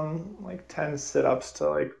like 10 sit-ups to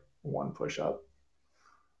like 1 push-up,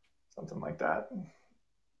 something like that.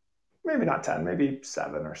 Maybe not 10, maybe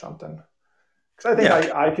 7 or something. Because I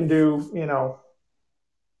think I can do,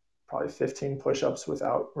 probably 15 push-ups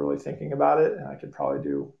without really thinking about it, and I could probably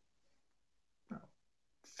do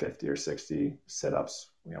 50 or 60 sit-ups,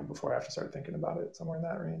 before I have to start thinking about it, somewhere in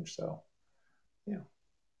that range. So,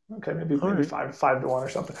 okay, maybe 5-to-1 or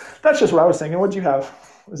something. That's just what I was thinking. What'd you have?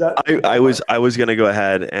 Was that? I was gonna go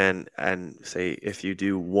ahead and say if you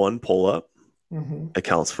do 1 pull-up, it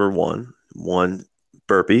counts for 1. 1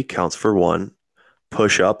 burpee counts for 1.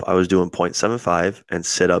 Push-up, I was doing 0.75, and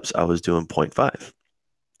sit-ups, I was doing 0.5.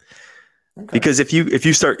 Okay. Because if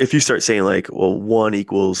you start saying like, well, 1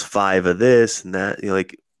 equals 5 of this and that,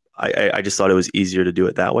 I just thought it was easier to do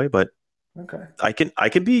it that way. But okay, I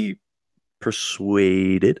can be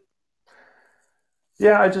persuaded.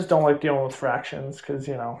 Yeah, I just don't like dealing with fractions because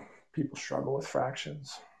people struggle with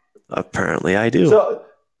fractions. Apparently, I do. So,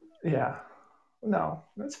 yeah, no,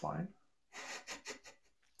 that's fine.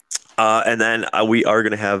 And then we are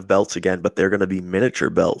going to have belts again, but they're going to be miniature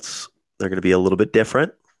belts. They're going to be a little bit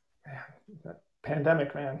different.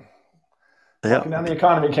 Pandemic, man. Yeah. Locking down the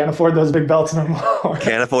economy, can't afford those big belts no more.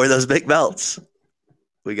 Can't afford those big belts.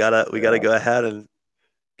 We gotta go ahead and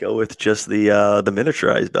go with just the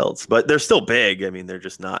miniaturized belts, but they're still big. I mean, they're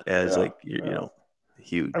just not as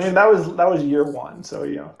huge. I mean, that was year 1,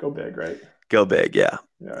 so go big, right? Go big, yeah.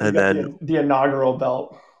 And then the inaugural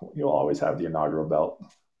belt. You'll always have the inaugural belt.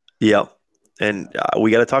 Yep. And we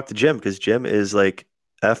got to talk to Jim because Jim is like,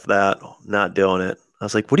 F that, not doing it. I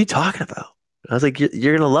was like, what are you talking about? I was like, you're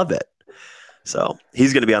going to love it. So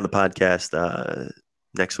he's going to be on the podcast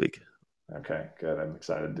next week. Okay, good. I'm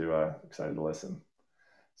excited to listen.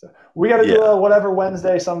 So we got to do a whatever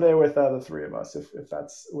Wednesday someday with the 3 of us, if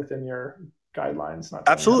that's within your guidelines. Not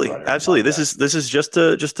absolutely. This is just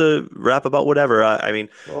to wrap about whatever. I mean,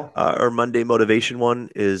 cool. Our Monday motivation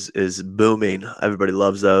one is booming. Everybody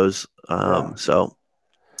loves those. So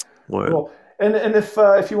cool. And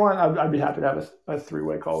if you want, I'd be happy to have a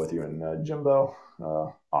 3-way call with you and Jimbo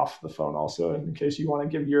off the phone also, in case you want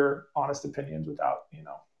to give your honest opinions without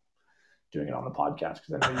doing it on the podcast,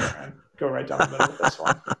 because I know you're trying to go right down the middle with this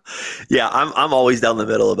one. Yeah, I'm always down the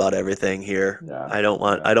middle about everything here. Yeah, I don't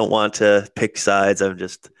want to pick sides. I'm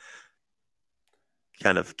just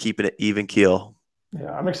kind of keeping it even keel.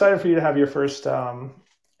 Yeah, I'm excited for you to have your first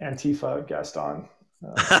Antifa guest on,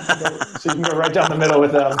 so you can go right down the middle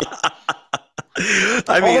with them.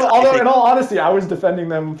 Although in all honesty, I was defending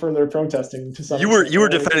them for their protesting to some extent. You were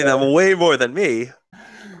defending them way more than me.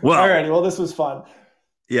 Well, alrighty. Well, this was fun.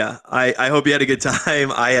 Yeah, I hope you had a good time.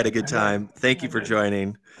 I had a good time. Thank you for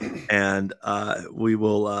joining, and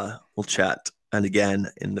we'll chat and again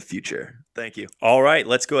in the future. Thank you. All right,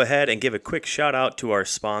 let's go ahead and give a quick shout out to our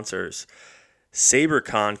sponsors.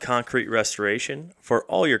 SaberCon Concrete Restoration for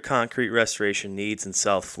all your concrete restoration needs in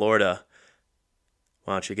South Florida.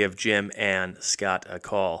 Why don't you give Jim and Scott a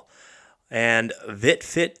call? And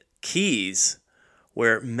VitFit Keys,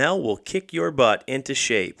 where Mel will kick your butt into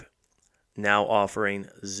shape, now offering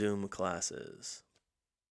Zoom classes.